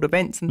world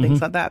events and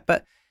things like that.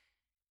 But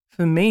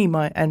for me,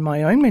 my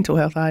own mental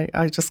health,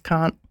 I just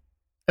can't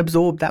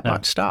absorb that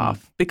much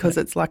stuff because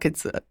it's like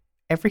it's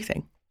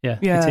everything. Yeah,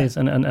 it is.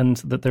 And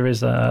that there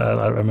is,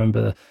 I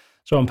remember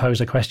someone posed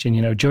a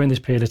question, during this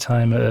period of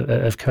time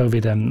of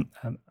COVID,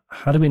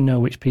 how do we know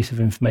which piece of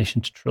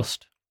information to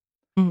trust?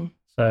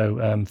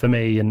 So for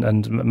me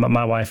and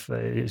my wife,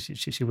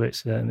 she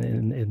works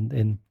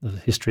in the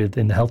history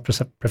in the health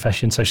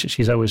profession, so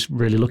she's always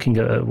really looking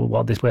at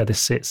where this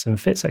sits and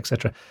fits,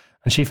 etc.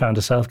 And she found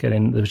herself there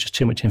was just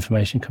too much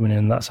information coming in,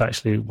 and that's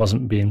actually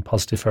wasn't being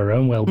positive for her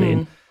own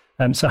well-being.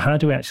 So how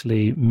do we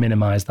actually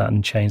minimise that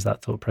and change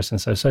that thought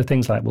process? So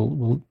things like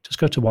we'll just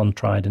go to one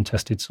tried and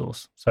tested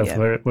source. So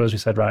whereas we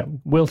said, right,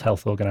 World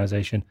Health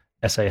Organization,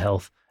 SA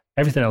Health,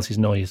 everything else is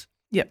noise.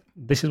 Yep.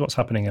 This is what's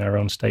happening in our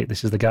own state.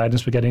 This is the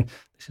guidance we're getting.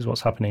 This is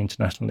what's happening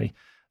internationally.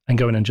 And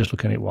going and just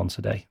looking at it once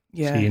a day.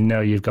 Yeah. So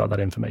you've got that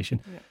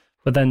information. Yeah.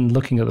 But then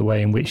looking at the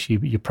way in which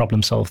you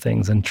problem solve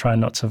things and try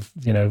not to,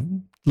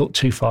 look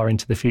too far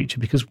into the future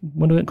because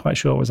we weren't quite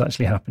sure what was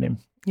actually happening.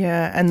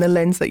 Yeah, and the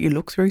lens that you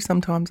look through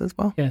sometimes as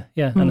well. Yeah.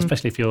 And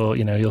especially if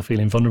you're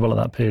feeling vulnerable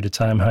at that period of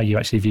time, how you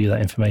actually view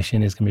that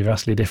information is going to be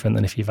vastly different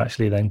than if you've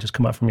actually then just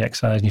come up from your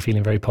exercise and you're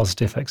feeling very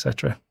positive,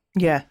 etc.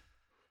 Yeah.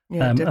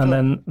 And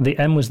then the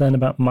M was then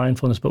about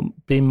mindfulness, but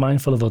being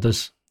mindful of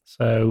others.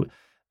 So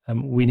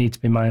we need to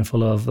be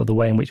mindful of the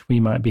way in which we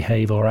might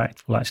behave or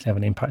act will actually have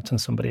an impact on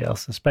somebody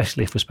else,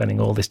 especially if we're spending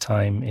all this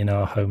time in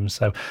our homes.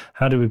 So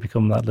how do we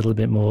become that little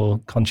bit more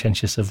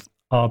conscientious of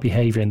our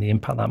behaviour and the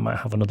impact that might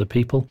have on other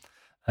people?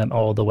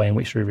 or the way in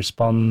which we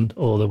respond,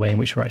 or the way in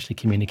which we're actually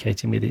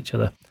communicating with each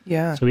other.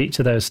 Yeah. So each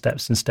of those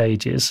steps and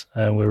stages,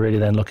 we're really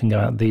then looking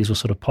at these are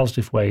sort of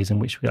positive ways in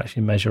which we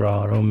actually measure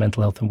our own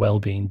mental health and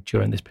well-being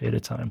during this period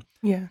of time.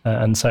 Yeah.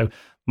 And so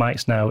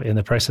Mike's now in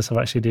the process of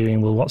actually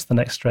doing, well, what's the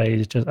next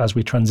stage just as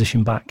we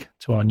transition back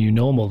to our new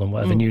normal and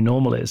whatever new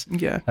normal is.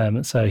 Yeah.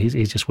 So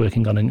he's just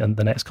working on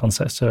the next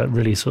concept to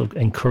really sort of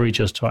encourage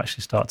us to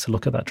actually start to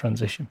look at that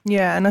transition.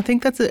 Yeah, and I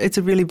think it's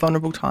a really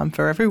vulnerable time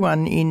for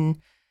everyone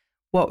in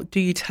what do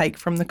you take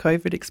from the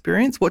COVID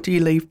experience? What do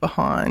you leave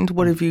behind?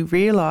 What have you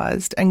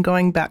realised? And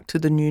going back to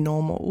the new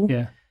normal,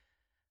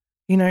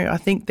 I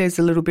think there's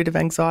a little bit of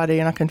anxiety,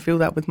 and I can feel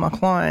that with my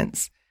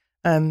clients.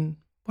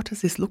 What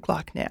does this look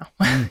like now?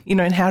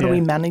 And how do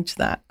we manage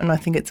that? And I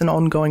think it's an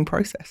ongoing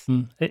process.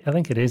 I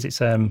think it is.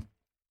 It's I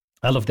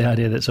love the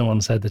idea that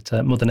someone said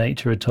that Mother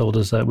Nature had told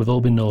us that we've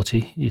all been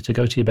naughty, you to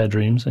go to your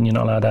bedrooms and you're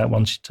not allowed out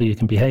once till you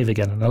can behave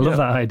again. And I love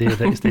that idea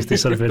that it's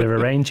this sort of bit of a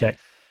rain check.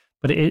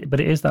 But it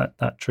is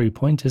that true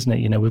point, isn't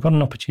it? We've got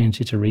an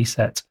opportunity to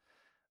reset.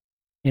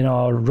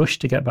 Our rush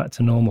to get back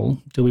to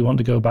normal, do we want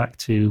to go back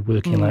to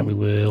working like we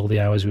were, all the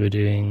hours we were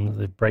doing,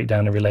 the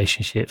breakdown of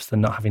relationships, the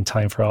not having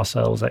time for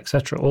ourselves,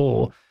 etc.?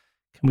 Or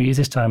can we use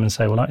this time and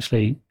say, well,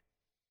 actually,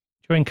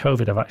 during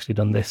COVID, I've actually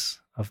done this.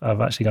 I've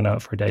actually gone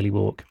out for a daily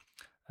walk.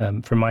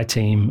 From my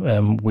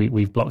team,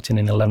 we've blocked in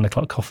an 11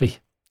 o'clock coffee.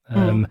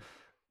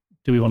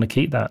 Do we want to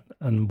keep that?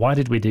 And why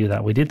did we do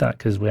that? We did that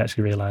because we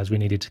actually realised we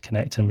needed to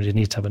connect and we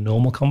needed to have a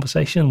normal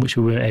conversation, which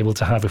we weren't able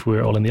to have if we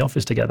were all in the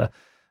office together.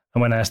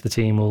 And when I asked the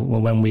team, well,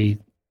 when we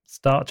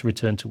start to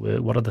return to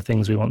work, what are the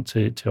things we want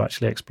to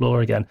actually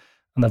explore again?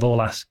 And they've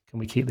all asked, can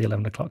we keep the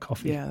 11 o'clock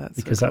coffee? Yeah, that's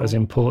because so cool. That was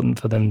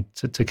important for them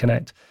to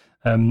connect.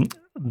 In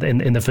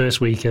the first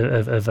week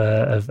of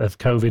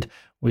COVID,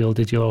 we all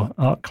did your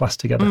art class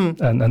together,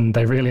 and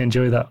they really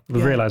enjoy that.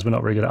 We realised we're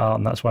not very good at art,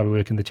 and that's why we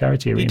work in the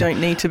charity arena. You don't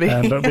need to be.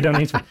 But we don't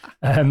need to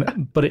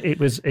be. But it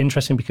was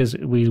interesting because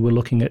we were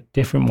looking at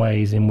different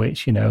ways in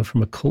which,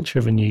 from a culture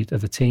of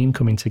a team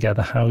coming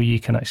together, how you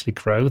can actually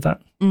grow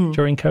that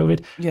during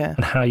COVID,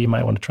 and how you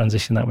might want to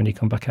transition that when you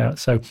come back out.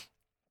 So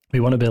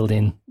we want to build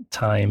in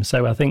time.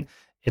 So I think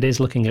it is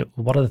looking at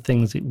what are the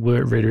things that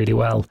work really, really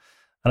well.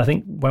 And I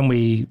think when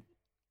we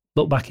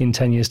look back in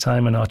 10 years'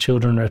 time and our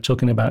children are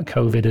talking about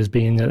COVID as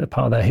being a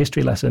part of their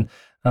history lesson,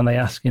 and they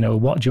ask,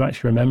 what do you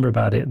actually remember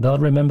about it? They'll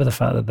remember the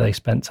fact that they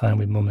spent time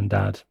with mum and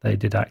dad. They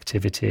did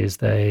activities.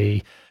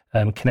 They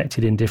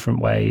connected in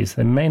different ways.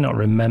 They may not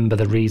remember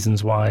the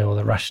reasons why or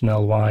the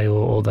rationale why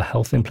or the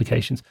health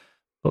implications,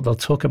 but they'll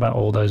talk about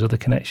all those other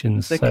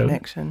connections.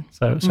 Connection.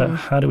 So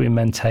how do we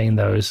maintain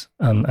those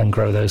and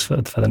grow those for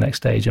the next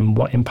stage, and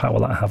what impact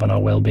will that have on our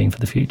well-being for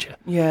the future?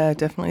 Yeah,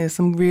 definitely. There's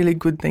some really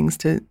good things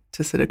to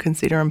sort of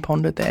consider and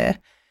ponder there.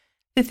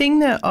 The thing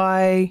that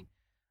I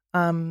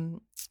find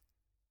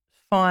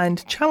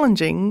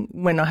challenging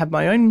when I have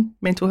my own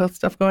mental health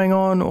stuff going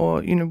on,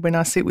 or, when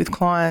I sit with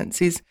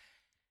clients, is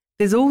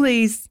there's all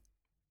these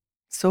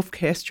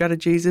self-care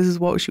strategies. This is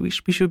what we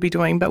should be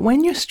doing. But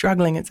when you're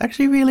struggling, it's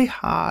actually really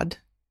hard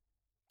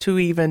to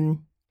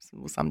even,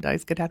 some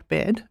days, get out of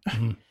bed.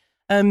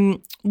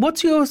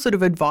 What's your sort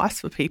of advice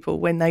for people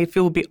when they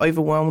feel a bit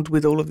overwhelmed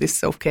with all of this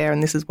self-care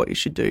and this is what you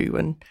should do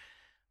and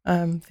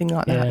thing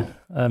like that?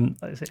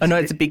 I know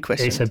it's a big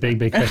question. It's a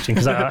big question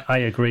because I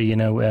agree.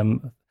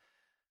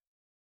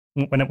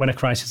 When a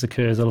crisis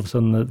occurs, all of a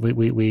sudden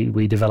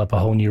we develop a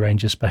whole new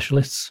range of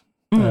specialists,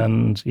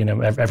 and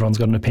everyone's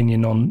got an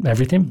opinion on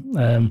everything.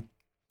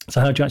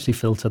 So how do you actually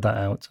filter that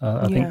out?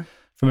 I think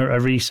from a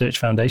research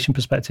foundation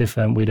perspective,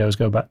 we'd always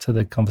go back to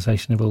the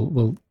conversation of,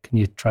 well, can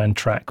you try and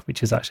track, which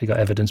has actually got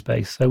evidence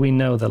base? So we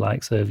know the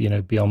likes of,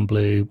 Beyond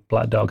Blue,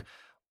 Black Dog,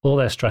 all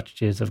their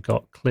strategies have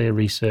got clear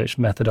research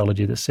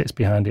methodology that sits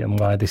behind it and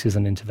why this is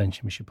an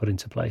intervention we should put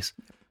into place.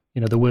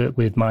 The work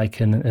with Mike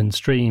and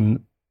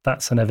Stream,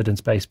 that's an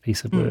evidence-based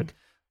piece of work.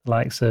 The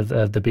likes of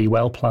the Be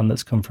Well plan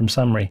that's come from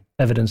SAMRI,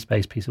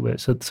 evidence-based piece of work.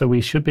 So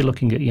we should be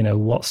looking at,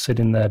 what's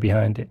sitting there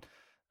behind it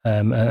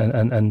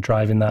and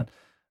driving that.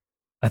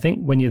 I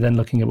think when you're then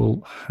looking at,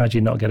 well, how do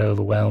you not get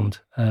overwhelmed?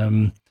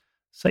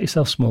 Set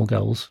yourself small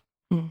goals.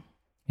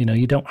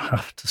 You don't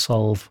have to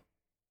solve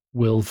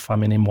world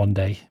famine in one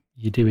day.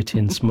 You do it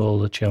in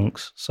smaller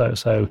chunks.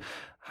 So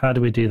how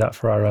do we do that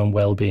for our own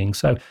well-being?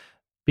 So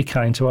be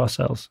kind to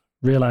ourselves.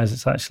 Realize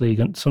it's actually,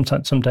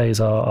 sometimes some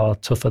days are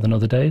tougher than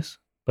other days,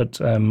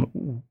 but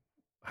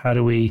how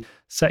do we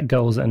set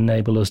goals that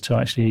enable us to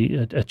actually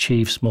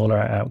achieve smaller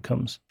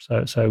outcomes?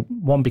 So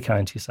 1, be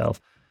kind to yourself.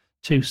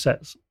 2,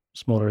 set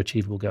smaller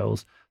achievable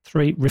goals.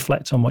 3,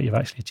 reflect on what you've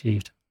actually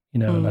achieved.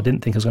 And I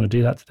didn't think I was going to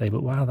do that today,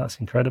 but wow, that's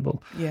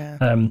incredible.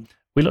 Yeah.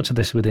 We looked at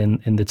this within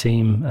the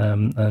team,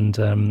 and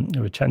we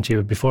were chatting to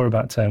you before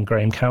about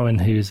Graham Cowan,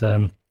 who's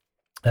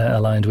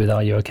aligned with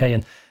Are You OK?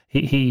 And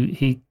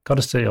he got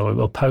us to,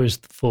 or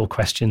posed 4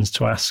 questions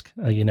to ask.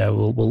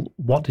 Well,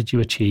 what did you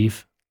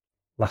achieve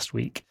last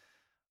week?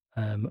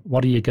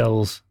 What are your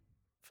goals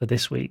for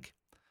this week?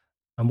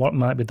 And what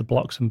might be the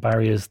blocks and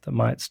barriers that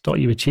might stop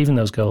you achieving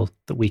those goals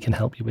that we can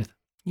help you with?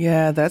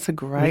 Yeah, that's a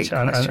great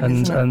question,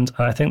 isn't it? And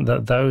I think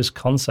that those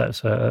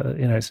concepts are,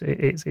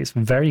 it's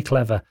very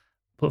clever,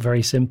 but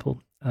very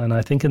simple. And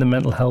I think in the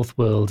mental health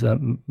world,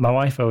 my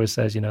wife always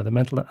says, the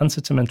mental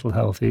answer to mental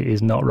health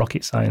is not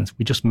rocket science.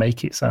 We just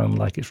make it sound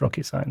like it's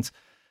rocket science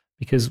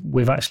because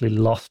we've actually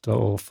lost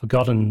or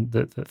forgotten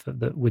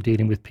that we're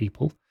dealing with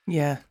people.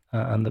 Yeah.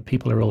 And that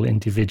people are all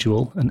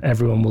individual and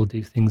everyone will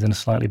do things in a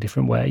slightly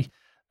different way.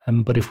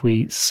 But if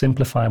we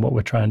simplify what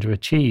we're trying to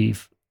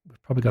achieve,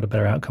 we've probably got a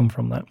better outcome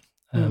from that.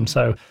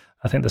 So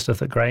I think the stuff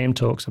that Graham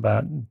talks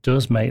about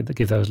does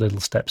give those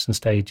little steps and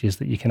stages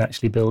that you can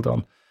actually build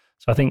on.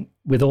 So I think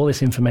with all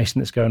this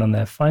information that's going on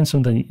there, find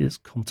something that's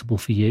comfortable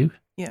for you.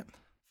 Yeah.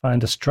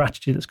 Find a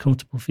strategy that's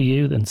comfortable for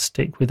you, then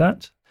stick with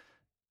that.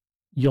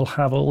 You'll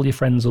have all your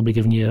friends will be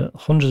giving you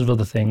hundreds of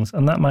other things,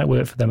 and that might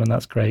work for them, and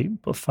that's great.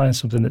 But find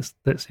something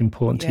that's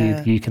important to you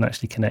that you can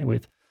actually connect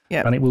with.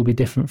 Yeah. And it will be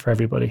different for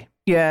everybody.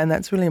 Yeah, and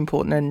that's really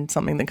important and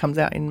something that comes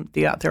out in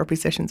the art therapy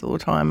sessions all the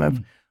time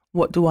of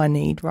what do I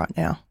need right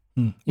now?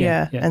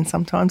 Yeah. And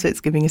sometimes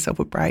it's giving yourself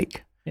a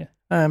break.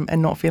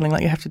 And not feeling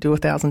like you have to do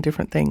 1,000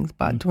 different things,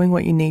 but doing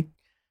what you need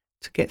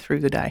to get through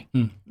the day.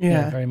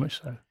 Yeah, very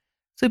much so.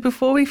 So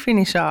before we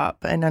finish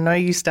up, and I know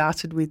you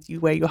started with you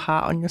wear your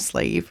heart on your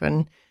sleeve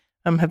and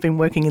have been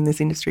working in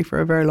this industry for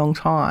a very long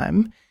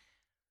time,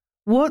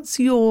 what's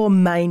your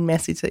main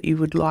message that you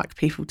would like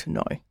people to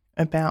know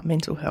about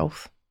mental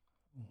health?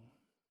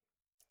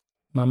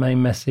 My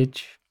main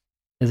message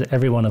is that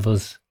every one of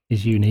us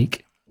is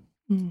unique.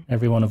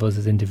 Every one of us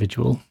is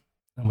individual,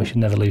 and we should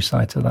never lose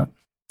sight of that.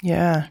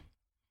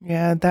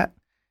 Yeah, that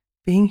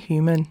being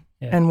human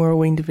and we're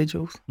all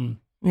individuals.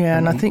 Yeah,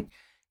 and I think,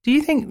 do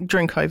you think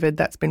during COVID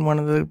that's been one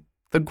of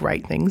the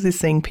great things is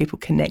seeing people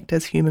connect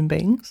as human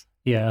beings?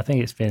 Yeah, I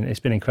think it's been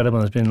incredible.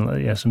 There's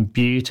been some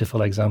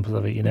beautiful examples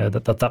of it.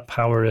 That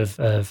power of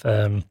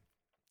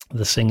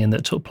the singing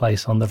that took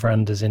place on the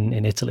verandas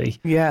in Italy.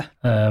 Yeah.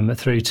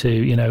 Through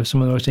to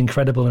some of the most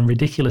incredible and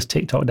ridiculous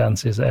TikTok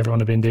dances that everyone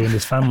have been doing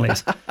as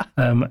families.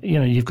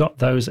 You've got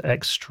those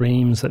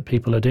extremes that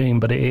people are doing,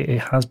 but it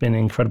has been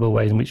incredible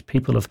ways in which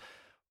people have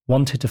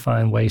wanted to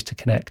find ways to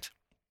connect.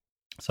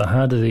 So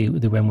how do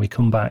when we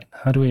come back,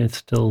 how do we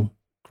still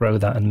grow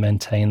that and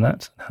maintain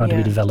that? How do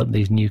we develop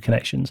these new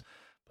connections?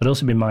 But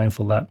also be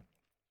mindful that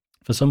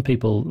for some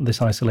people,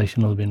 this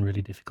isolation will have been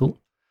really difficult.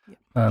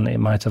 And it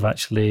might have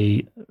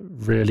actually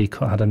really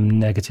had a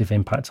negative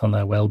impact on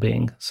their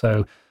well-being.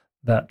 So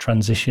that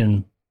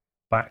transition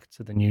back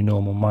to the new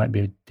normal might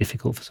be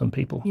difficult for some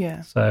people.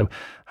 Yeah. So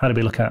how do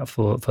we look out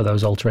for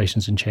those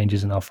alterations and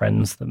changes in our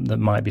friends that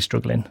might be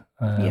struggling?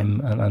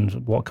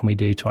 And what can we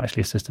do to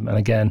actually assist them? And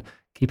again,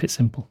 keep it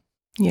simple.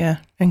 Yeah,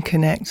 and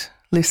connect,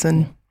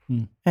 listen,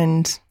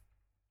 and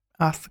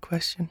ask the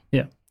question.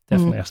 Yeah.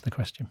 Definitely ask the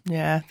question.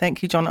 Yeah,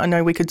 thank you, John. I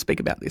know we could speak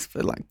about this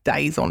for like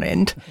days on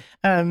end,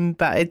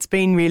 but it's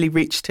been really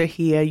rich to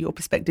hear your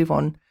perspective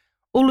on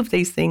all of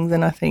these things,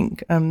 and I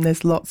think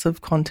there's lots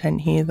of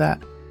content here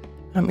that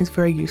is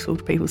very useful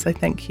to people. So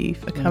thank you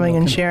for coming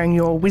and sharing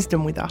your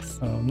wisdom with us.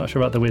 Oh, I'm not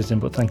sure about the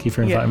wisdom, but thank you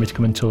for inviting me to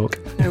come and talk.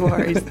 No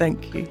worries,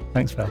 thank you.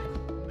 Thanks, Val.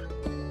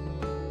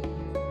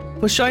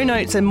 For show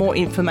notes and more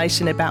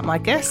information about my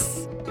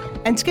guests,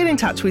 and to get in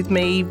touch with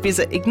me,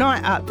 visit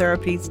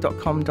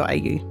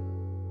ignitearttherapies.com.au.